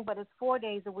part-time, but it's 4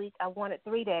 days a week. I wanted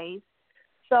 3 days.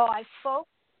 So I spoke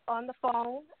on the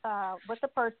phone with the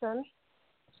person,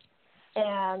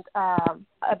 and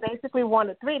I basically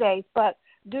wanted 3 days. But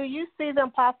do you see them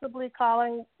possibly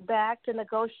calling back to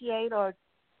negotiate or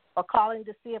calling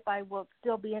to see if I will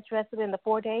still be interested in the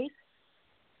 4 days?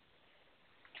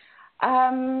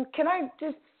 Can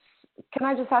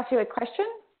I just ask you a question?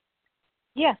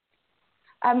 Yes.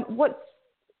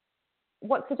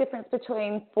 What's the difference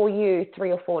between, for you,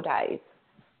 3 or 4 days?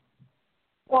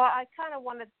 Well, I kind of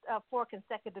wanted 4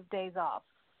 consecutive days off.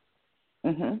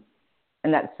 Mm-hmm.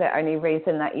 And that's the only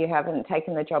reason that you haven't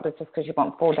taken the job is just because you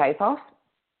want 4 days off?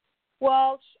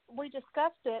 Well, we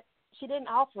discussed it. She didn't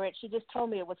offer it. She just told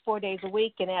me it was 4 days a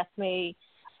week and asked me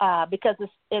because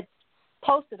it's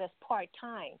posted as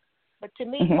part-time. But to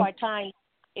me, part-time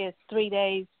is 3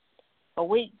 days a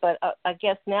week. But I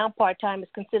guess now part-time is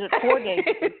considered 4 days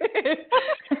a week.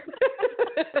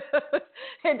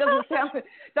 It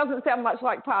doesn't sound much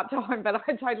like part-time, but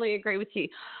I totally agree with you.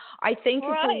 I think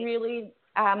it's a really...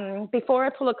 before I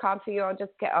pull a card for you,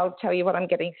 I'll tell you what I'm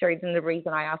getting through and the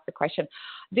reason I asked the question.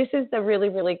 This is a really,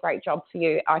 really great job for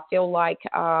you. I feel like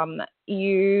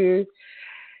if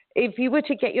you were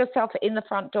to get yourself in the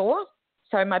front door,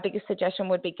 so my biggest suggestion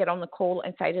would be get on the call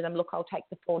and say to them, look, I'll take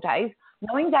the 4 days,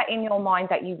 knowing that in your mind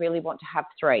that you really want to have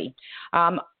 3.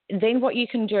 Then what you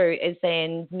can do is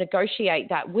then negotiate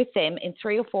that with them in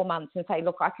 3 or 4 months and say,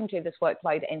 look, I can do this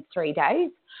workload in 3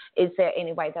 days. Is there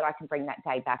any way that I can bring that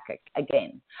day back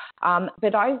again?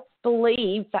 But I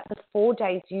believe that the 4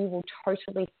 days you will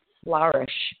totally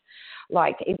flourish.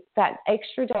 Like it's that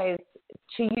extra day,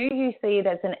 to you see it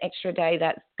as an extra day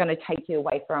that's going to take you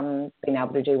away from being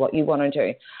able to do what you want to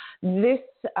do. This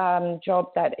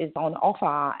job that is on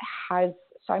offer has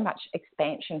so much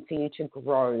expansion for you to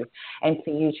grow and for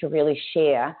you to really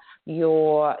share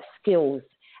your skills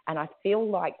And I feel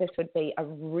like this would be a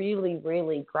really,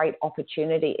 really great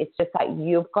opportunity. It's just that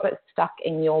you've got it stuck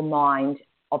in your mind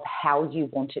of how you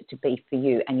want it to be for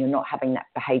you, and you're not having that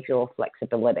behavioral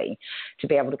flexibility to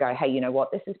be able to go, hey, you know what,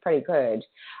 this is pretty good.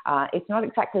 It's not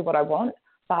exactly what I want,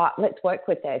 but let's work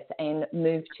with this and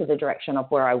move to the direction of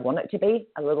where I want it to be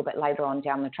a little bit later on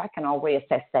down the track, and I'll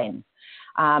reassess then.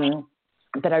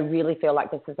 But I really feel like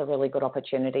this is a really good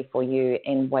opportunity for you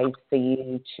in ways for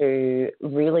you to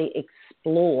really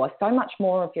explore so much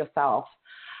more of yourself,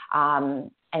 and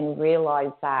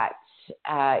realize that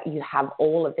you have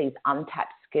all of these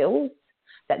untapped skills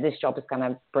that this job is going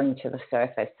to bring to the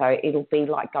surface. So it'll be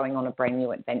like going on a brand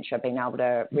new adventure, being able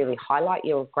to really highlight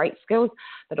your great skills,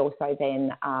 but also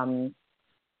then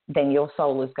your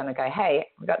soul is going to go, hey,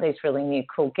 I've got these really new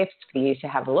cool gifts for you to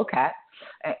have a look at.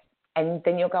 And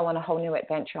then you'll go on a whole new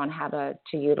adventure on how to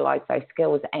utilize those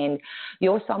skills. And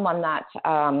you're someone that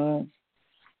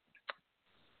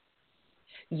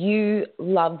you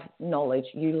love knowledge,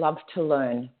 you love to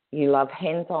learn. You love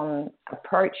hands-on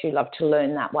approach. You love to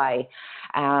learn that way.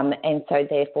 And so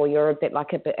therefore you're a bit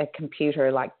like a computer,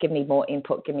 like give me more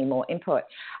input, give me more input.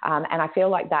 And I feel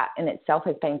like that in itself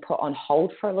has been put on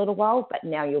hold for a little while, but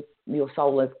now your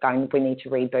soul is going, we need to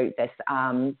reboot this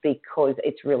because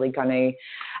it's really going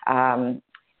to,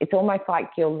 it's almost like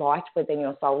your light within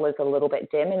your soul is a little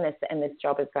bit dim, and this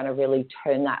job is going to really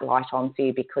turn that light on for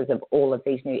you because of all of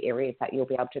these new areas that you'll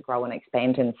be able to grow and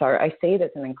expand in. So I see it as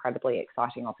an incredibly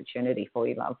exciting opportunity for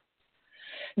you, love.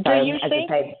 So, do you as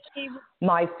think I said,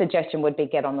 my suggestion would be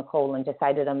get on the call and just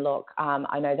say to them, look,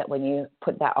 I know that when you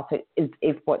put that up,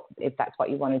 if that's what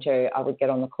you want to do, I would get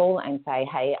on the call and say,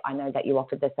 hey, I know that you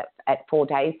offered this at 4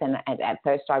 days, and at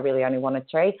first I really only wanted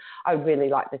 3. I would really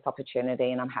like this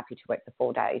opportunity, and I'm happy to work the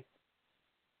 4 days.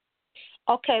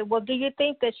 Okay. Well, do you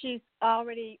think that she's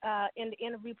already in the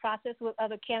interview process with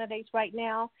other candidates right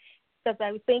now? Because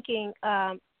I was thinking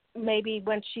maybe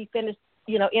when she finished,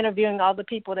 interviewing all the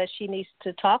people that she needs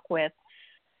to talk with,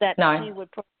 that she would.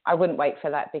 I wouldn't wait for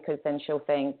that, because then she'll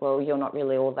think, well, you're not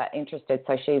really all that interested,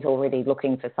 so she's already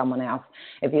looking for someone else.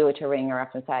 If you were to ring her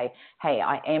up and say, hey,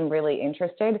 I am really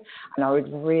interested, and I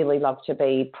would really love to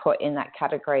be put in that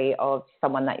category of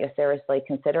someone that you're seriously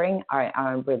considering,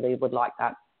 I really would like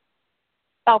that.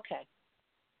 Okay.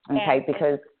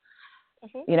 Because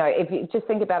if you just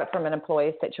think about it from an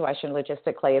employee situation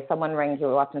logistically, if someone rings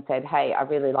you up and said, hey, I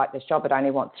really like this job, but I only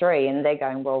want 3, and they're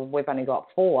going, well, we've only got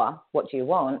 4, what do you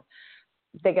want?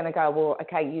 They're going to go, well,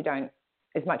 okay, you don't,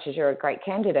 as much as you're a great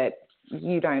candidate,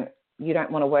 you don't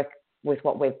want to work with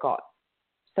what we've got.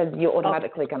 So you're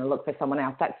automatically going to look for someone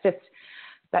else. That's just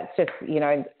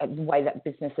the way that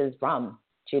businesses run.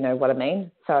 Do you know what I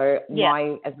mean? So as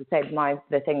I said,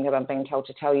 the thing that I'm being told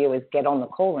to tell you is get on the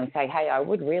call and say, hey, I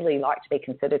would really like to be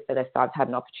considered for this. I've had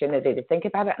an opportunity to think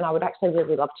about it, and I would actually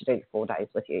really love to do the 4 days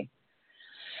with you.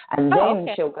 And then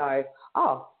she'll go,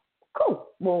 oh, cool.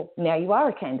 Well, now you are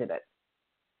a candidate.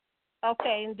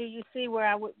 Okay. And do you see where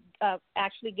I would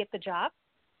actually get the job?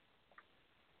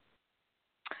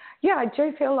 Yeah, I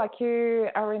do feel like you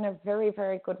are in a very,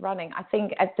 very good running. I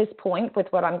think at this point, with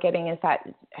what I'm getting, is that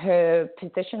her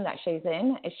position that she's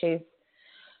in,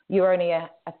 you're only a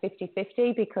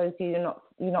 50-50 because you're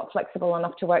not flexible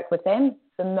enough to work with them.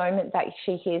 The moment that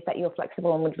she hears that you're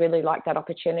flexible and would really like that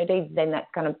opportunity, then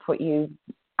that's going to put you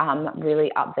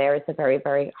really up there as a very,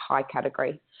 very high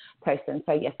category person.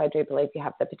 So yes, I do believe you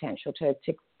have the potential to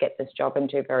get this job and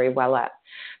do very well at,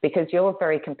 because you're a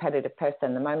very competitive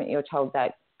person. The moment you're told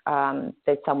that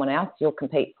there's someone else, you'll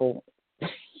compete for,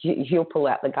 you'll pull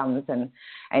out the guns and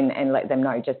let them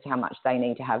know just how much they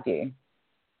need to have you.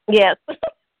 Yes.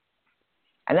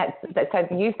 And so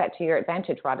use that to your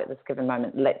advantage right at this given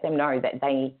moment. Let them know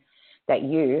that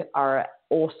you are an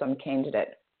awesome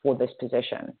candidate for this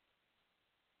position.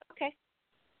 Okay.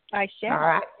 I share. All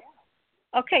right.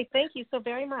 Okay. Thank you so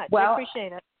very much. Well, I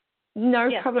appreciate it. No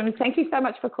problem. Thank you so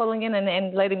much for calling in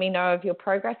and letting me know of your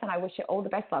progress, and I wish you all the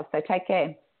best, love. So take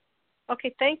care.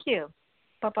 Okay. Thank you.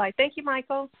 Bye-bye. Thank you,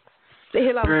 Michael. See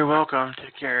you, love. You're very welcome.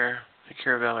 Take care. Take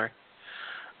care, Valerie.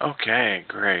 Okay,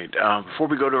 great. Before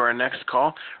we go to our next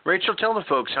call, Rachel, tell the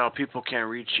folks how people can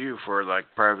reach you for like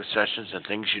private sessions and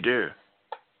things you do.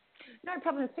 No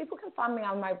problem. People can find me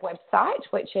on my website,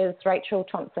 which is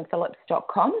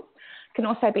RachaelThompsonPhillips.com. Can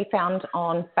also be found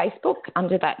on Facebook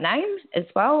under that name as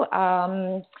well,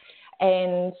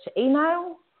 and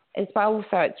email as well.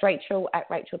 So it's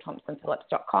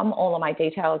Rachael@RachaelThompsonPhillips.com. All of my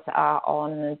details are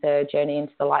on the Journey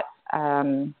into the Light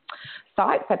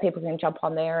site, so people can jump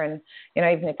on there, and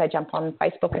even if they jump on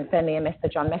Facebook and send me a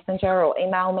message on Messenger or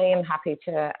email me, I'm happy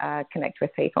to connect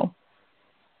with people.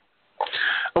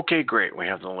 Okay, great. We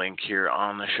have the link here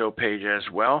on the show page as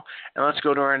well. And let's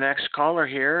go to our next caller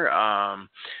here.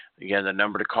 Again, the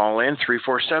number to call in,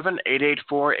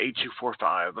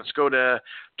 347-884-8245. Let's go to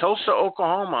Tulsa,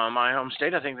 Oklahoma, my home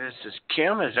state. I think this is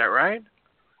Kim. Is that right?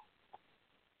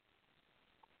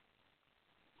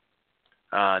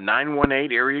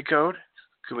 918 area code.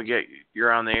 Can we get,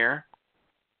 you're on the air?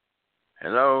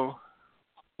 Hello?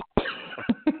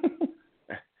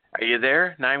 Are you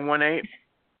there? 918?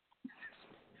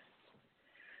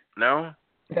 No?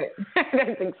 I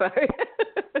don't think so.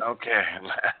 Okay.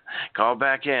 Call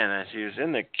back in. She was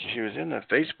in the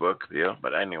Facebook deal,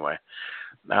 but anyway,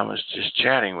 I was just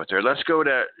chatting with her. Let's go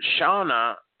to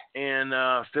Shauna in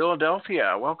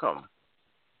Philadelphia. Welcome.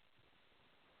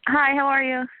 Hi, how are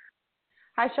you?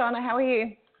 Hi, Shauna. How are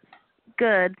you?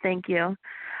 Good, thank you.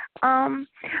 I'm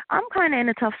kind of in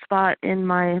a tough spot in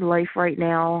my life right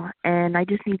now, and I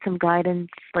just need some guidance,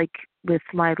 like with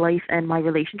my life and my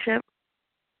relationship.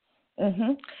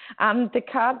 The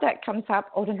card that comes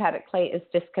up automatically is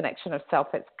disconnection of self.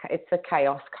 It's a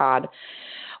chaos card.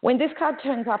 When this card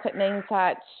turns up, it means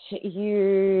that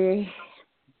you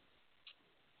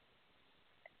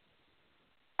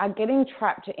are getting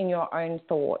trapped in your own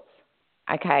thoughts.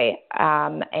 Okay,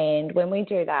 and when we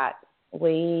do that,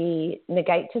 we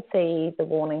negate to see the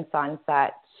warning signs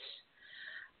that,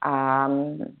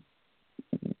 and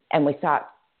we start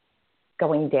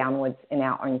going downwards in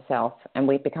our own self, and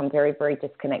we become very, very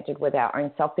disconnected with our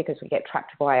own self because we get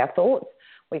trapped by our thoughts.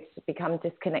 We become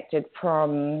disconnected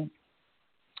from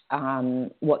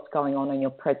what's going on in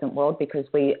your present world because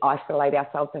we isolate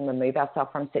ourselves and remove ourselves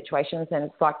from situations, and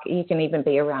it's like you can even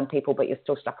be around people but you're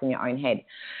still stuck in your own head.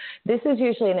 This is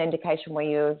usually an indication where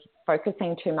you're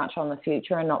focusing too much on the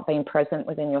future and not being present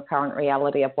within your current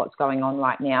reality of what's going on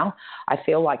right now. I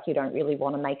feel like you don't really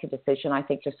want to make a decision. I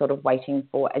think you're sort of waiting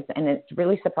for, and it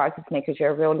really surprises me because you're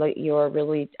a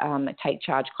really take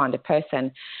charge kind of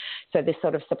person. So this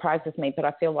sort of surprises me, but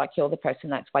I feel like you're the person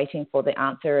that's waiting for the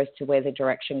answer as to where the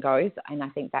direction goes, and I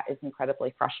think that is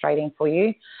incredibly frustrating for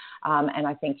you. And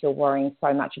I think you're worrying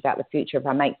so much about the future. If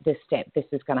I make this step, this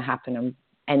is going to happen.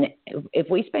 And if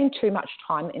we spend too much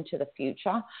time into the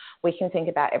future, we can think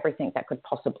about everything that could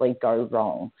possibly go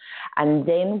wrong. And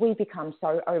then we become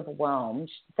so overwhelmed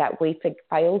that we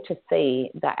fail to see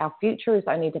that our future is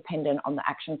only dependent on the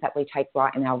actions that we take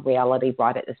right in our reality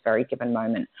right at this very given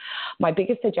moment. My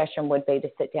biggest suggestion would be to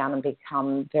sit down and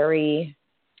become very,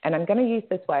 and I'm going to use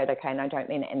this word, okay, and I don't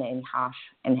mean it in any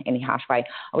harsh way.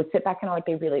 I would sit back and I would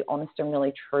be really honest and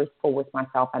really truthful with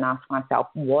myself and ask myself,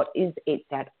 what is it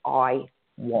that I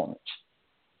want?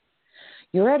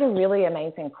 You're at a really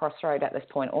amazing crossroad at this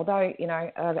point. Although,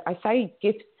 I say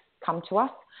gifts come to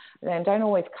us, they don't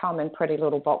always come in pretty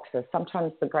little boxes.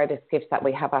 Sometimes the greatest gifts that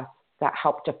we have that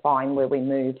help define where we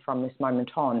move from this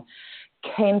moment on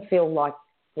can feel like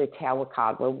the Tower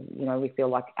card where, we feel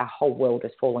like our whole world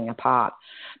is falling apart.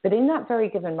 But in that very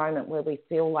given moment where we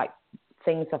feel like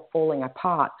things are falling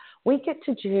apart, we get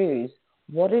to choose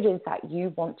what it is that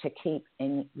you want to keep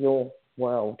in your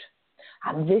world.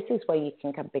 And this is where you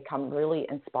can become really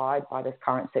inspired by this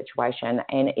current situation.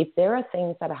 And if there are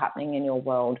things that are happening in your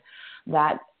world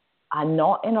that are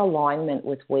not in alignment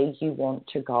with where you want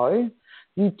to go,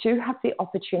 you do have the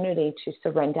opportunity to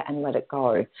surrender and let it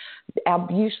go.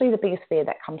 Usually the biggest fear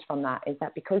that comes from that is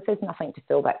that because there's nothing to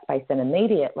fill that space in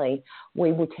immediately,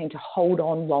 we will tend to hold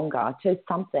on longer to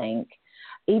something,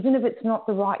 even if it's not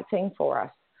the right thing for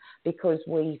us, because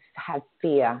we have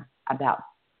fear about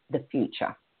the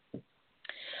future.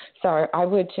 So I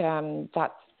would,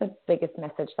 that's the biggest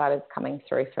message that is coming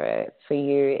through for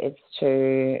you, is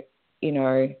to,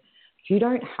 you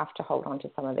don't have to hold on to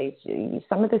some of the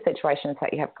situations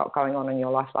that you have got going on in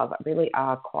your life, love, really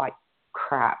are quite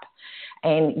crap.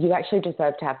 And you actually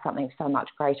deserve to have something so much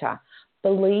greater.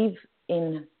 Believe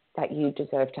in that you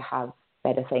deserve to have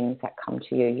better things that come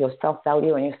to you. Your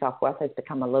self-value and your self-worth has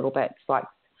become a little bit, it's like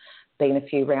been a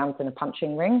few rounds in a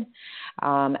punching ring,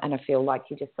 and I feel like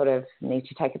you just sort of need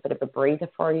to take a bit of a breather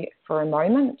for a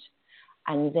moment,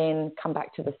 and then come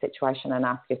back to the situation and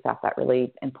ask yourself that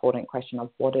really important question of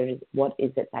what is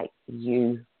it that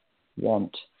you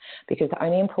want? Because the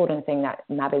only important thing that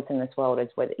matters in this world is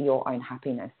with your own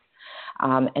happiness.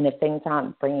 And if things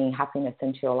aren't bringing happiness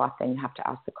into your life, then you have to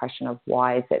ask the question of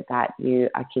why is it that you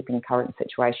are keeping current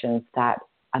situations that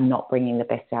are not bringing the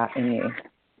best out in you.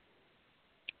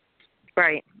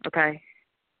 Right. Okay.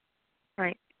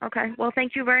 Right. Okay. Well,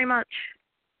 thank you very much.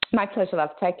 My pleasure, love.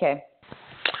 Take care.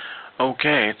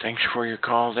 Okay. Thanks for your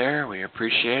call there. We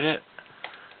appreciate it.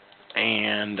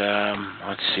 And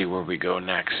let's see where we go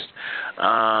next.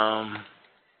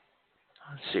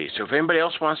 Let's see. So if anybody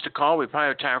else wants to call, we probably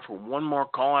have time for one more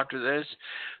call after this.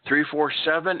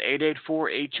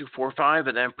 347-884-8245,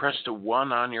 and then press the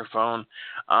 1 on your phone.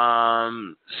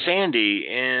 Sandy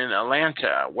in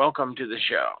Atlanta, welcome to the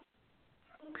show.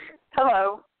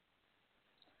 Hello.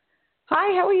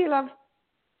 Hi, how are you, love?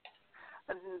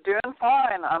 I'm doing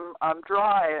fine. I'm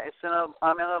dry.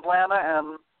 I'm in Atlanta,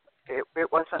 and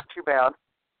it wasn't too bad.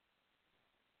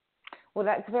 Well,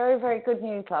 that's very, very good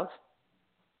news, love.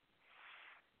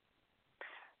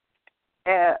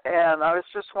 And I was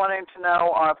just wanting to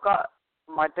know, I've got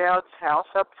my dad's house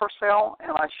up for sale,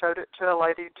 and I showed it to a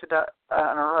lady today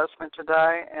and her husband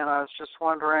today, and I was just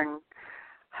wondering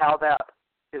how that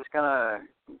is going to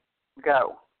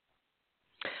go.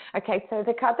 Okay, so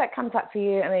the card that comes up for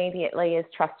you immediately is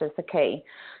trust is the key.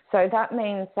 So that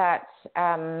means that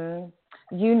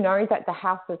you know that the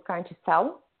house is going to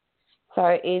sell.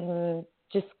 So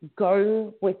just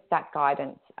go with that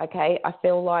guidance, okay? I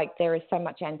feel like there is so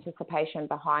much anticipation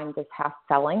behind this house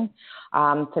selling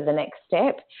for the next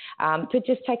step. To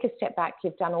just take a step back,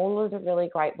 you've done all of the really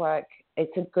great work.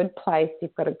 It's a good place.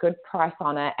 You've got a good price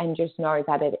on it, and just know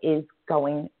that it is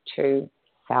going to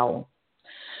sell.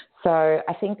 So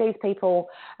I think these people,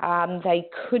 they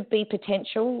could be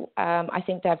potential. I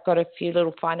think they've got a few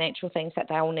little financial things that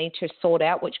they'll need to sort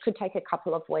out, which could take a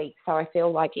couple of weeks. So I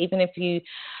feel like even if you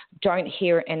don't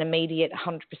hear an immediate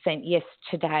 100% yes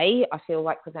today, I feel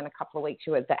like within a couple of weeks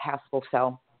that house will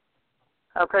sell.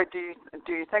 Okay. Do you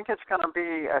think it's going to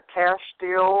be a cash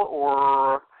deal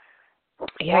or?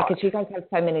 Yeah, because you guys have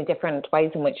so many different ways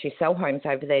in which you sell homes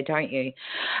over there, don't you?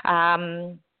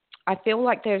 I feel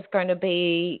like there's going to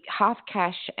be half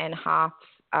cash and half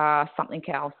something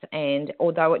else. And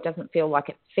although it doesn't feel like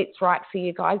it fits right for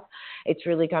you guys, it's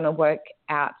really going to work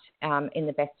out in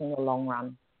the best in the long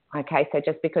run. Okay, so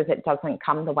just because it doesn't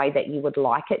come the way that you would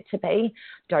like it to be,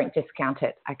 don't discount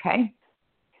it, okay?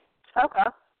 Okay.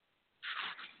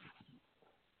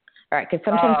 All right, because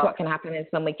sometimes what can happen is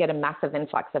when we get a massive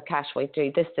influx of cash, we do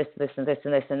this, and this,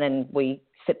 and then we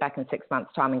sit back in 6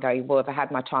 months' time and go, well, if I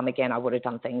had my time again, I would have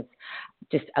done things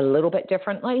just a little bit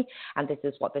differently. And this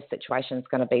is what the situation is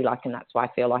going to be like. And that's why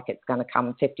I feel like it's going to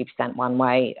come 50% one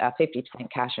way, 50%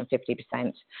 cash and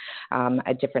 50%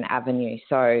 a different avenue.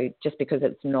 So just because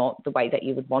it's not the way that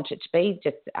you would want it to be,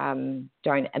 just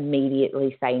don't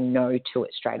immediately say no to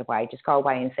it straight away. Just go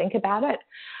away and think about it.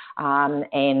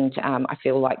 I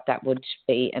feel like that would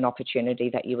be an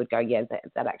opportunity that you would go, yeah,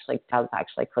 that actually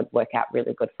could work out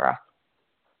really good for us.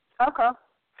 Okay.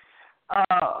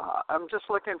 I'm just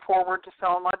looking forward to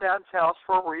selling my dad's house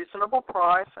for a reasonable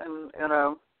price and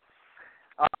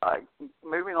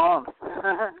moving on.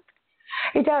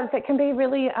 It does. It can be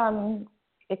really,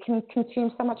 it can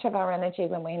consume so much of our energy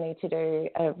when we need to do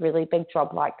a really big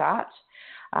job like that.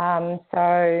 And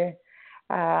there's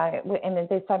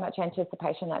so much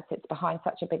anticipation that sits behind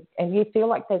such a big, and you feel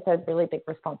like there's a really big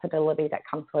responsibility that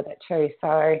comes with it too.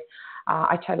 So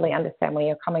I totally understand where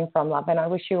you're coming from, love, and I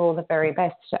wish you all the very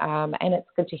best. And it's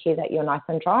good to hear that you're nice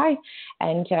and dry,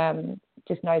 and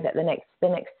just know that the next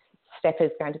step is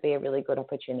going to be a really good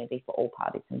opportunity for all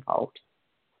parties involved.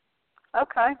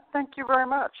 Okay, thank you very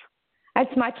much.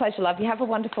 It's my pleasure, love. You have a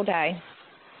wonderful day.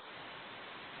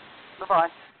 Bye-bye.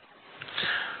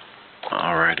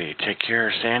 All righty. Take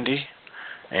care, Sandy.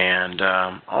 And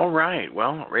all right.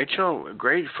 Well, Rachel,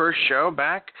 great first show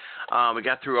back. We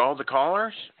got through all the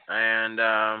callers, and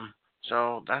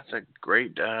so that's a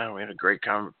great. We had a great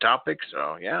topic.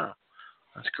 So yeah,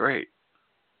 that's great.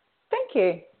 Thank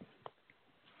you.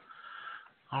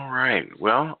 All right.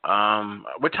 Well,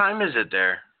 what time is it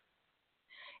there?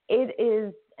 It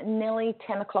is nearly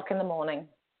 10 o'clock in the morning.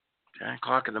 10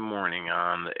 o'clock in the morning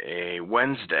on a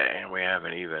Wednesday. We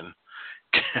haven't even.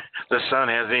 The sun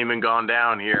hasn't even gone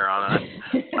down here on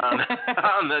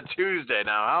the Tuesday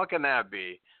now. How can that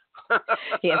be?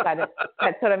 Yes,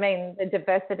 that's what I mean. The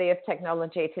diversity of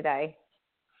technology today.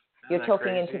 You're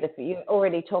talking you're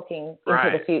already talking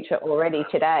into the future already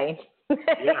today.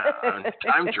 Yeah,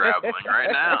 I'm traveling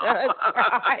right now. That's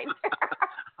right.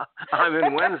 I'm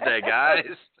in Wednesday,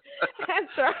 guys.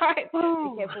 That's right.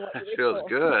 That feels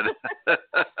good.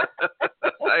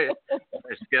 I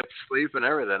skipped sleep and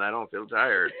everything. I don't feel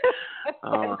tired.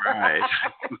 All right.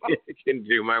 I can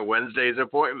do my Wednesday's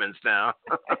appointments now.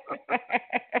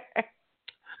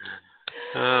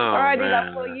 All righty,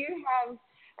 love. Well, you have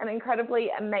an incredibly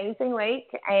amazing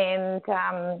week, and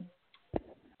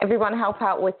everyone help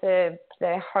out with the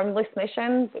homeless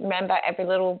missions. Remember, every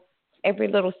little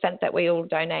cent that we all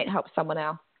donate helps someone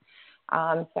else.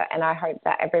 And I hope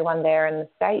that everyone there in the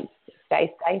States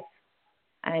stays safe.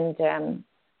 And,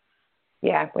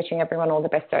 wishing everyone all the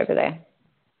best over there.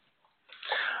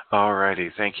 All righty.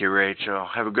 Thank you, Rachel.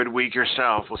 Have a good week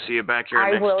yourself. We'll see you back here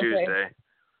I next will Tuesday.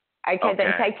 do. Okay,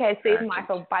 then take care. See you,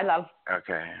 Michael. Bye, love.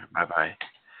 Okay. Bye-bye.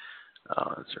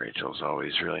 Rachel's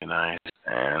always really nice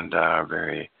and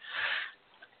very,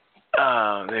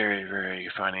 very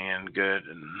funny and good,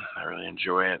 and I really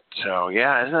enjoy it. So,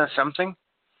 yeah, isn't that something?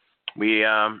 We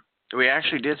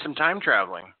actually did some time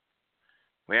traveling.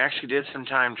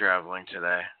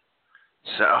 Today.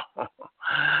 So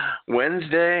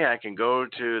Wednesday I can go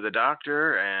to the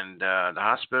doctor and the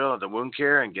hospital, the wound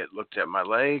care, and get looked at my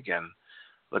leg, and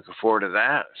looking forward to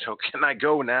that. So can I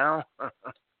go now?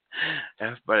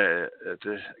 Can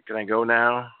I go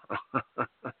now?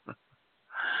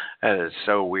 That is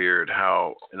so weird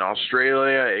how in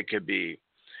Australia it could be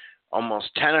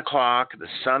almost 10 o'clock, the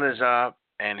sun is up,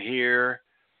 and here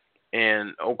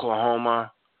in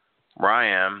Oklahoma, where I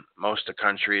am, most of the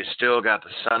country has still got the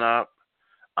sun up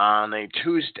on a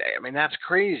Tuesday. I mean, that's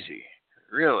crazy,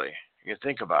 really. You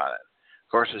think about it.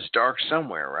 Of course, it's dark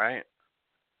somewhere, right?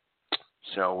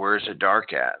 So where's it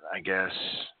dark at? I guess,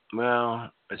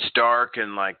 well, it's dark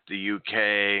in like the UK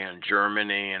and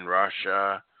Germany and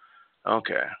Russia.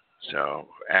 Okay, so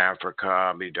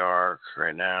Africa will be dark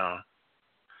right now.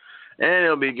 And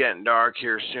it'll be getting dark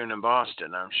here soon in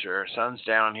Boston, I'm sure. Sun's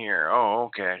down here. Oh,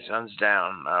 okay, sun's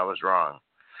down. I was wrong.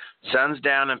 Sun's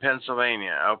down in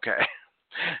Pennsylvania. Okay.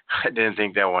 I didn't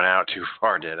think that went out too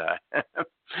far, did I?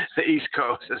 The East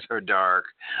Coast is so dark.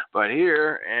 But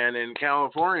here and in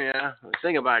California,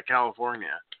 think about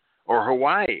California. Or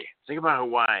Hawaii. Think about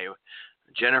Hawaii.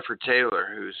 Jennifer Taylor,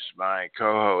 who's my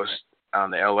co-host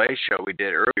on the LA show we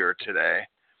did earlier today,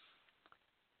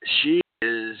 she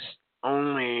is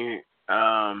only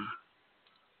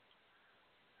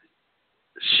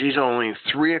she's only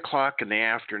 3 o'clock in the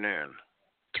afternoon.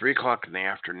 3 o'clock in the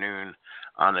afternoon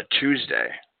on a Tuesday.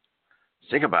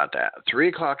 Think about that. 3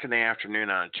 o'clock in the afternoon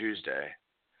on a Tuesday.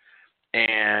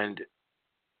 And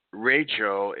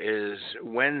Rachael is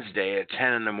Wednesday at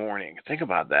 10 in the morning. Think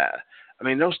about that. I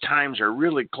mean, those times are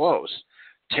really close.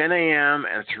 10 a.m.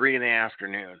 and 3 in the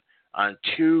afternoon on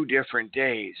 2 different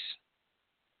days.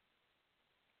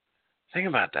 Think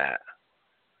about that.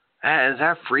 Is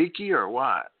that freaky or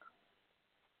what?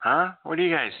 Huh? What do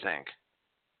you guys think?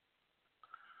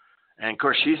 And, of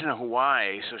course, she's in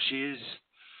Hawaii, so she's...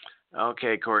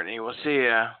 Okay, Courtney, we'll see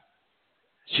ya.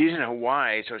 She's in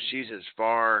Hawaii, so she's as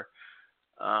far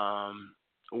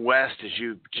west as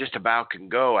you just about can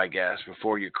go, I guess,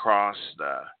 before you cross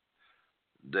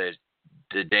the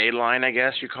day line, I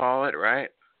guess you call it, right?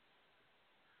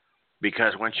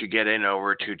 Because once you get in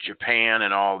over to Japan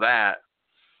and all that,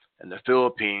 and the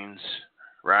Philippines,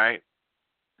 right?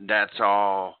 That's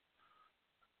all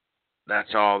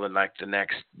the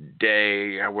next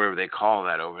day, or whatever they call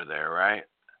that over there, right?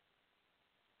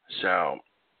 So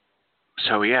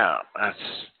yeah,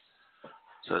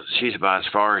 so she's about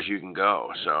as far as you can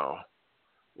go. So,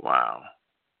 wow.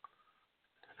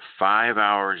 5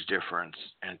 hours difference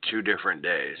in 2 different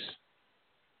days.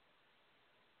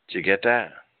 Did you get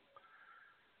that?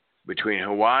 Between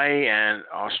Hawaii and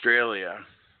Australia,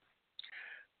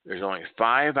 there's only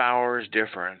 5 hours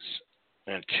difference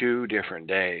in 2 different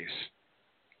days.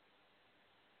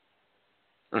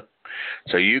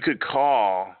 So you could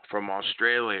call from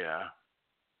Australia.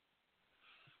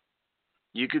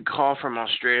 You could call from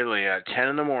Australia at 10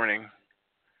 in the morning,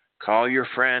 call your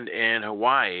friend in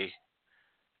Hawaii,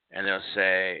 and they'll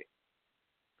say,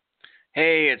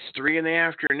 hey, it's 3 in the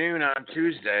afternoon on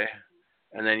Tuesday.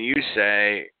 And then you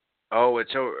say, oh,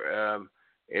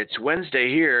 it's Wednesday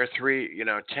here,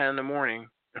 10 in the morning.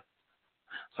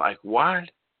 It's like, what?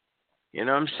 You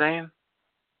know what I'm saying?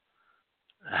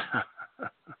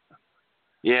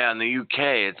 Yeah, in the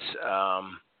UK, it's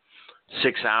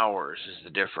 6 hours is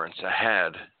the difference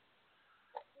ahead,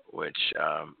 which,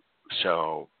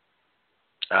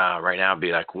 right now it'd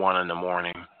be like 1 in the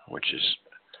morning, which is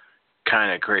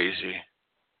kind of crazy.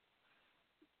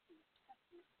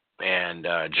 And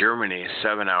Germany is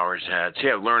 7 hours ahead. See,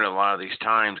 I've learned a lot of these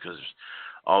times because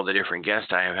all the different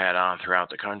guests I have had on throughout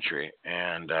the country.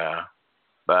 And,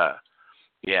 but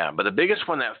the biggest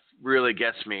one that really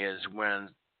gets me is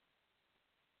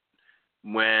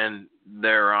when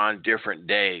they're on different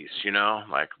days,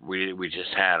 like we just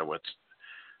had with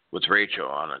Rachael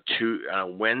on a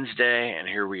Wednesday, and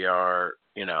here we are,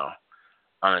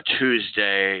 on a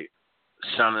Tuesday,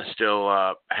 sun is still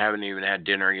up, haven't even had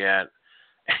dinner yet,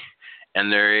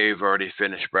 and they've already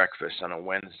finished breakfast on a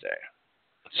Wednesday.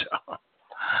 So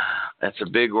that's a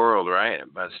big world, right?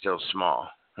 But still small.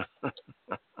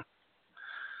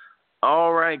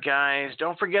 All right, guys.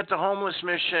 Don't forget the homeless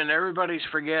mission. Everybody's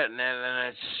forgetting it, and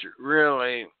it's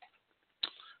really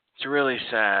It's really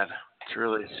sad. It's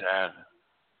really sad.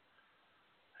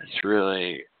 It's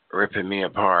really ripping me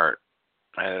apart.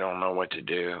 I don't know what to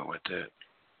do with it.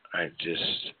 I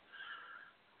just,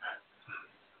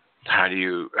 how do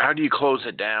you close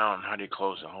it down? How do you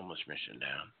close the homeless mission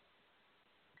down?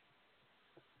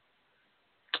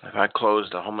 If I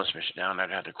closed the homeless mission down, I'd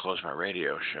have to close my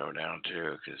radio show down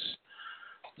too, because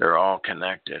they're all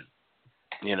connected.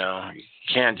 You know, you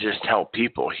can't just help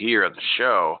people here at the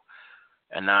show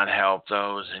and not help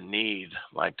those in need,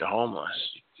 like the homeless.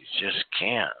 You just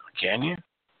can't, can you?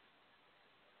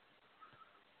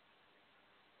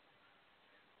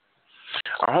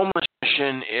 Our homeless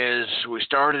mission is, we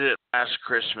started it last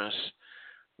Christmas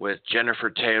with Jennifer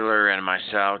Taylor and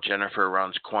myself. Jennifer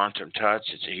runs Quantum Touch.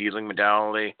 It's a healing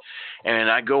modality. And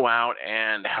I go out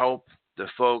and help the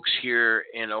folks here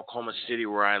in Oklahoma City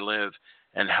where I live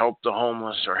and help the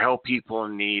homeless or help people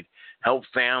in need, help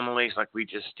families like we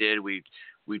just did. We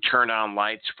turned on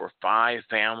lights for 5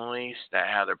 families that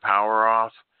had their power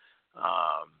off.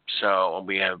 So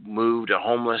we have moved a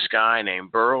homeless guy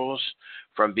named Burroughs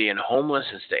from being homeless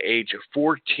since the age of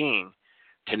 14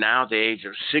 to now the age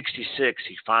of 66.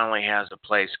 He finally has a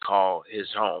place called his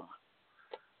home.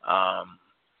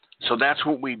 So that's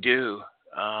what we do.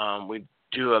 We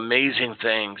do amazing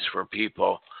things for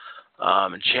people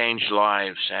and change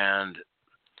lives. And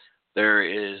there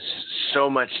is so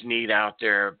much need out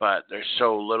there, but there's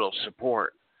so little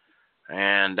support.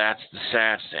 And that's the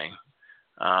sad thing.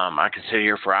 I could sit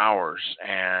here for hours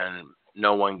and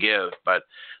no one give, but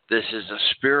this is a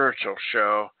spiritual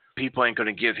show. People ain't going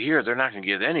to give here. They're not going to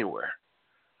give anywhere.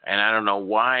 And I don't know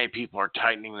why people are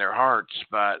tightening their hearts,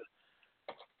 but,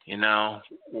 you know,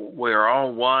 we're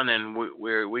all one, and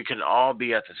we can all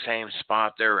be at the same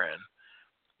spot they're in.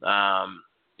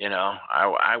 You know,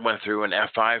 I went through an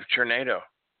F5 tornado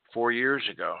 4 years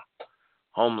ago,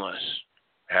 homeless,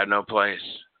 had no place,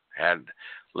 had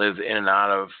lived in and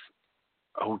out of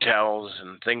hotels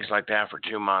and things like that for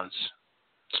 2 months.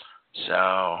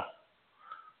 So,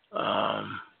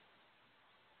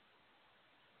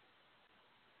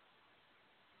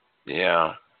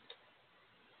 yeah.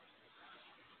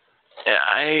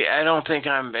 I don't think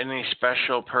I'm any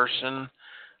special person.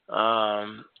 I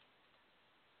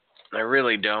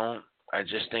really don't. I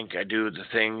just think I do the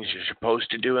things you're supposed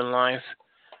to do in life.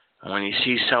 And when you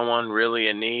see someone really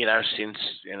in need, I've seen,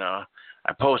 you know,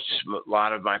 I post a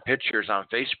lot of my pictures on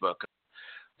Facebook.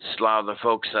 It's a lot of the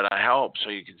folks that I help, so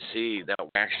you can see that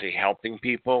we're actually helping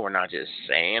people. We're not just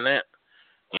saying it,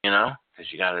 you know,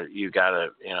 because you gotta,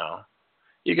 you know,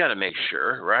 you gotta make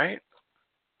sure, right?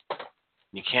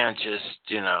 You can't just,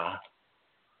 you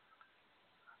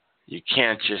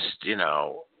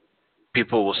know,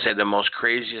 people will say the most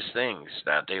craziest things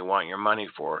that they want your money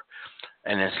for.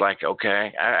 And it's like,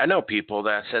 okay, I know people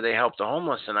that say they help the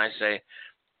homeless, and I say,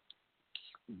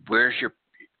 where's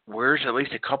at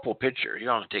least a couple pictures? You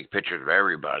don't have to take pictures of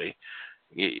everybody.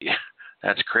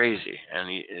 That's crazy.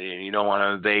 And you don't want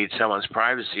to invade someone's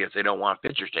privacy if they don't want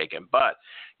pictures taken. But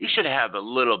you should have a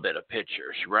little bit of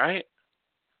pictures, right?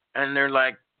 And they're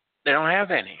like, they don't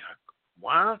have any.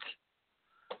 What?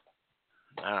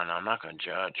 I don't know. I'm not going to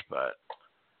judge, but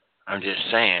I'm just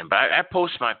saying. But I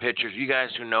post my pictures. You guys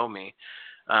who know me,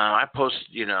 I post,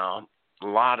 you know, a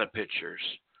lot of pictures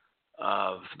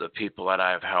of the people that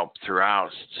I've helped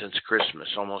throughout since Christmas,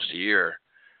 almost a year.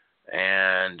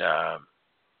 And,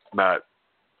 but,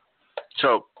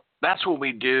 so that's what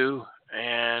we do.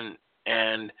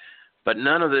 But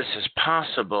none of this is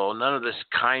possible. None of this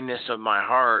kindness of my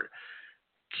heart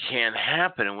can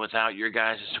happen without your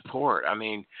guys' support. I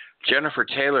mean, Jennifer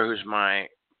Taylor, who's my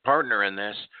partner in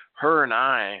this, her and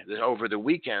I, over the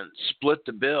weekend, split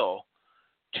the bill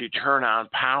to turn on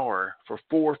power for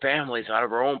 4 families out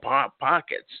of our own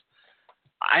pockets.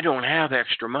 I don't have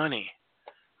extra money.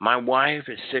 My wife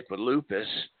is sick with lupus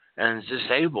and is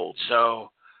disabled.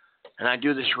 So, and I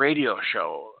do this radio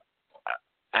show.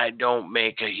 I don't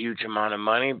make a huge amount of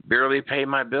money, barely pay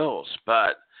my bills,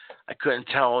 but I couldn't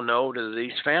tell no to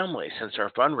these families since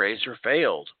our fundraiser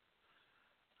failed.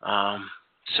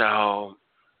 So,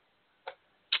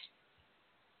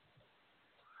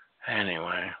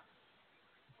 anyway.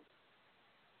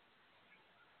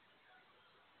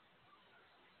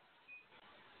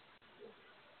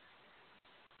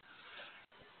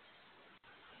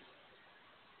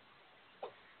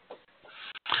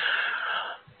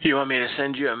 You want me to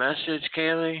send you a message,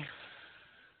 Kaylee?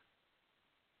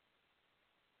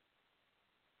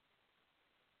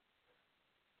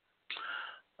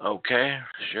 Okay,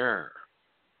 sure.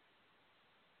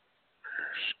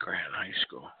 Scranton High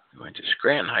School. You went to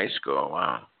Scranton High School.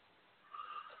 Wow.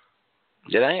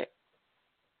 Did I?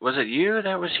 was it you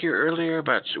that was here earlier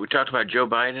about? We talked about Joe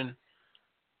Biden.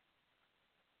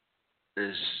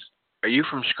 Are you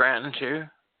from Scranton too?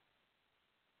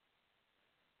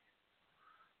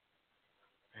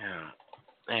 Yeah.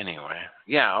 Anyway,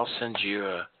 yeah, I'll send you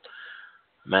a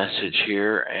message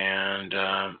here, and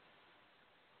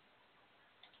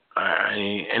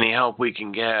any help we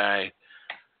can get, I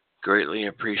greatly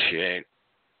appreciate.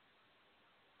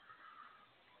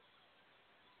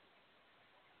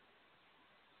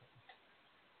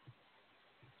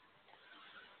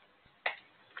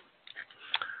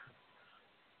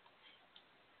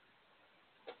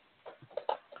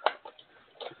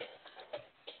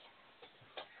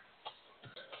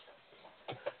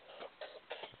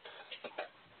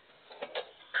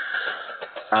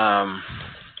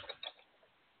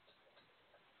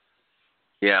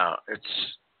 Yeah, it's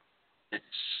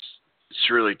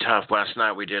really tough. Last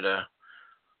night we did a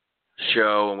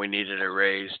show and we needed to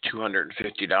raise $250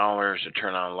 to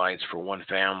turn on lights for one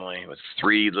family with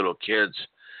 3 little kids,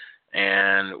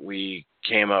 and we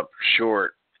came up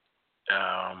short.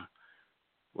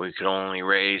 We could only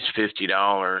raise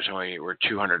 $50 and we were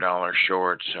 $200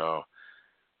 short, so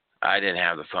I didn't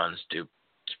have the funds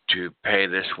to pay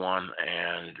this one,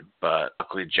 but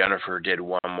luckily Jennifer did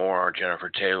one more. Jennifer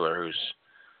Taylor, who's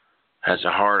has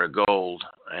a heart of gold,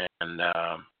 and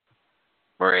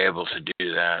we're able to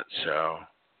do that. So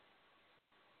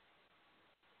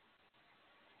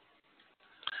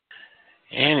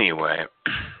anyway,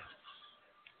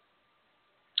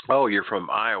 oh, you're from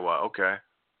Iowa, okay?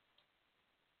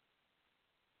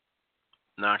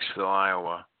 Knoxville,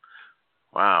 Iowa.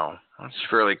 Wow, that's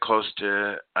fairly close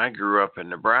to. I grew up in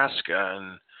Nebraska,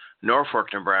 in Norfolk,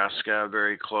 Nebraska,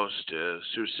 very close to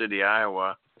Sioux City,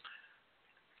 Iowa.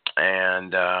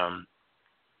 And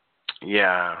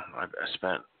yeah, I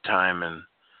spent time in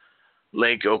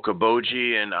Lake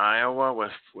Okoboji in Iowa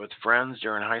with friends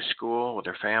during high school with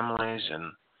their families,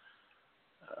 and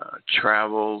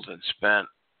traveled and spent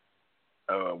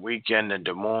a weekend in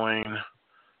Des Moines.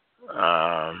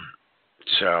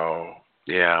 So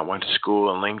yeah, I went to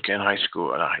school in Lincoln,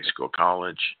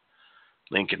 college,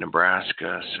 Lincoln,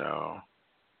 Nebraska. So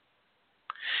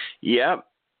yep.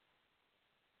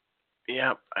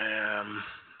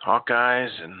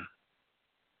 Hawkeyes and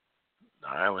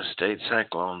Iowa State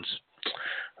Cyclones.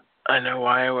 I know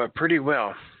Iowa pretty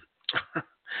well.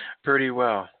 Pretty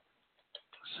well.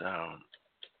 So,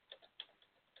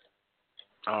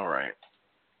 all right.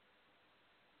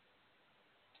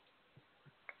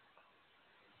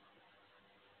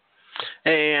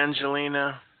 Hey,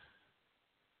 Angelina.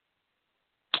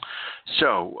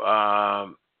 So,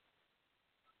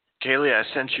 Kaylee, I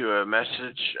sent you a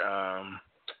message.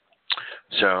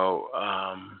 So,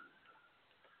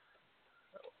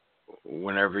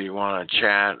 whenever you want to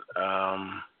chat,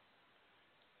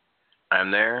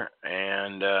 I'm there.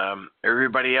 And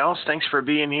everybody else, thanks for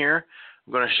being here.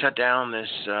 I'm going to shut down this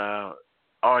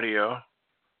audio,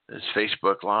 this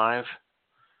Facebook Live.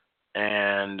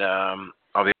 And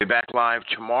I'll be back live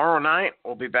tomorrow night.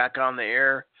 We'll be back on the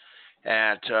air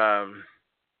at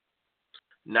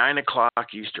 9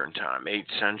 o'clock Eastern Time, 8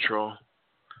 Central,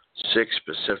 6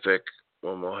 Pacific,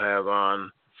 when we'll have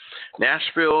on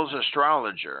Nashville's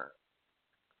Astrologer.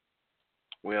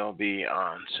 We'll be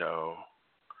on. So,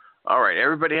 all right,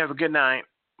 everybody have a good night.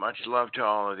 Much love to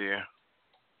all of you.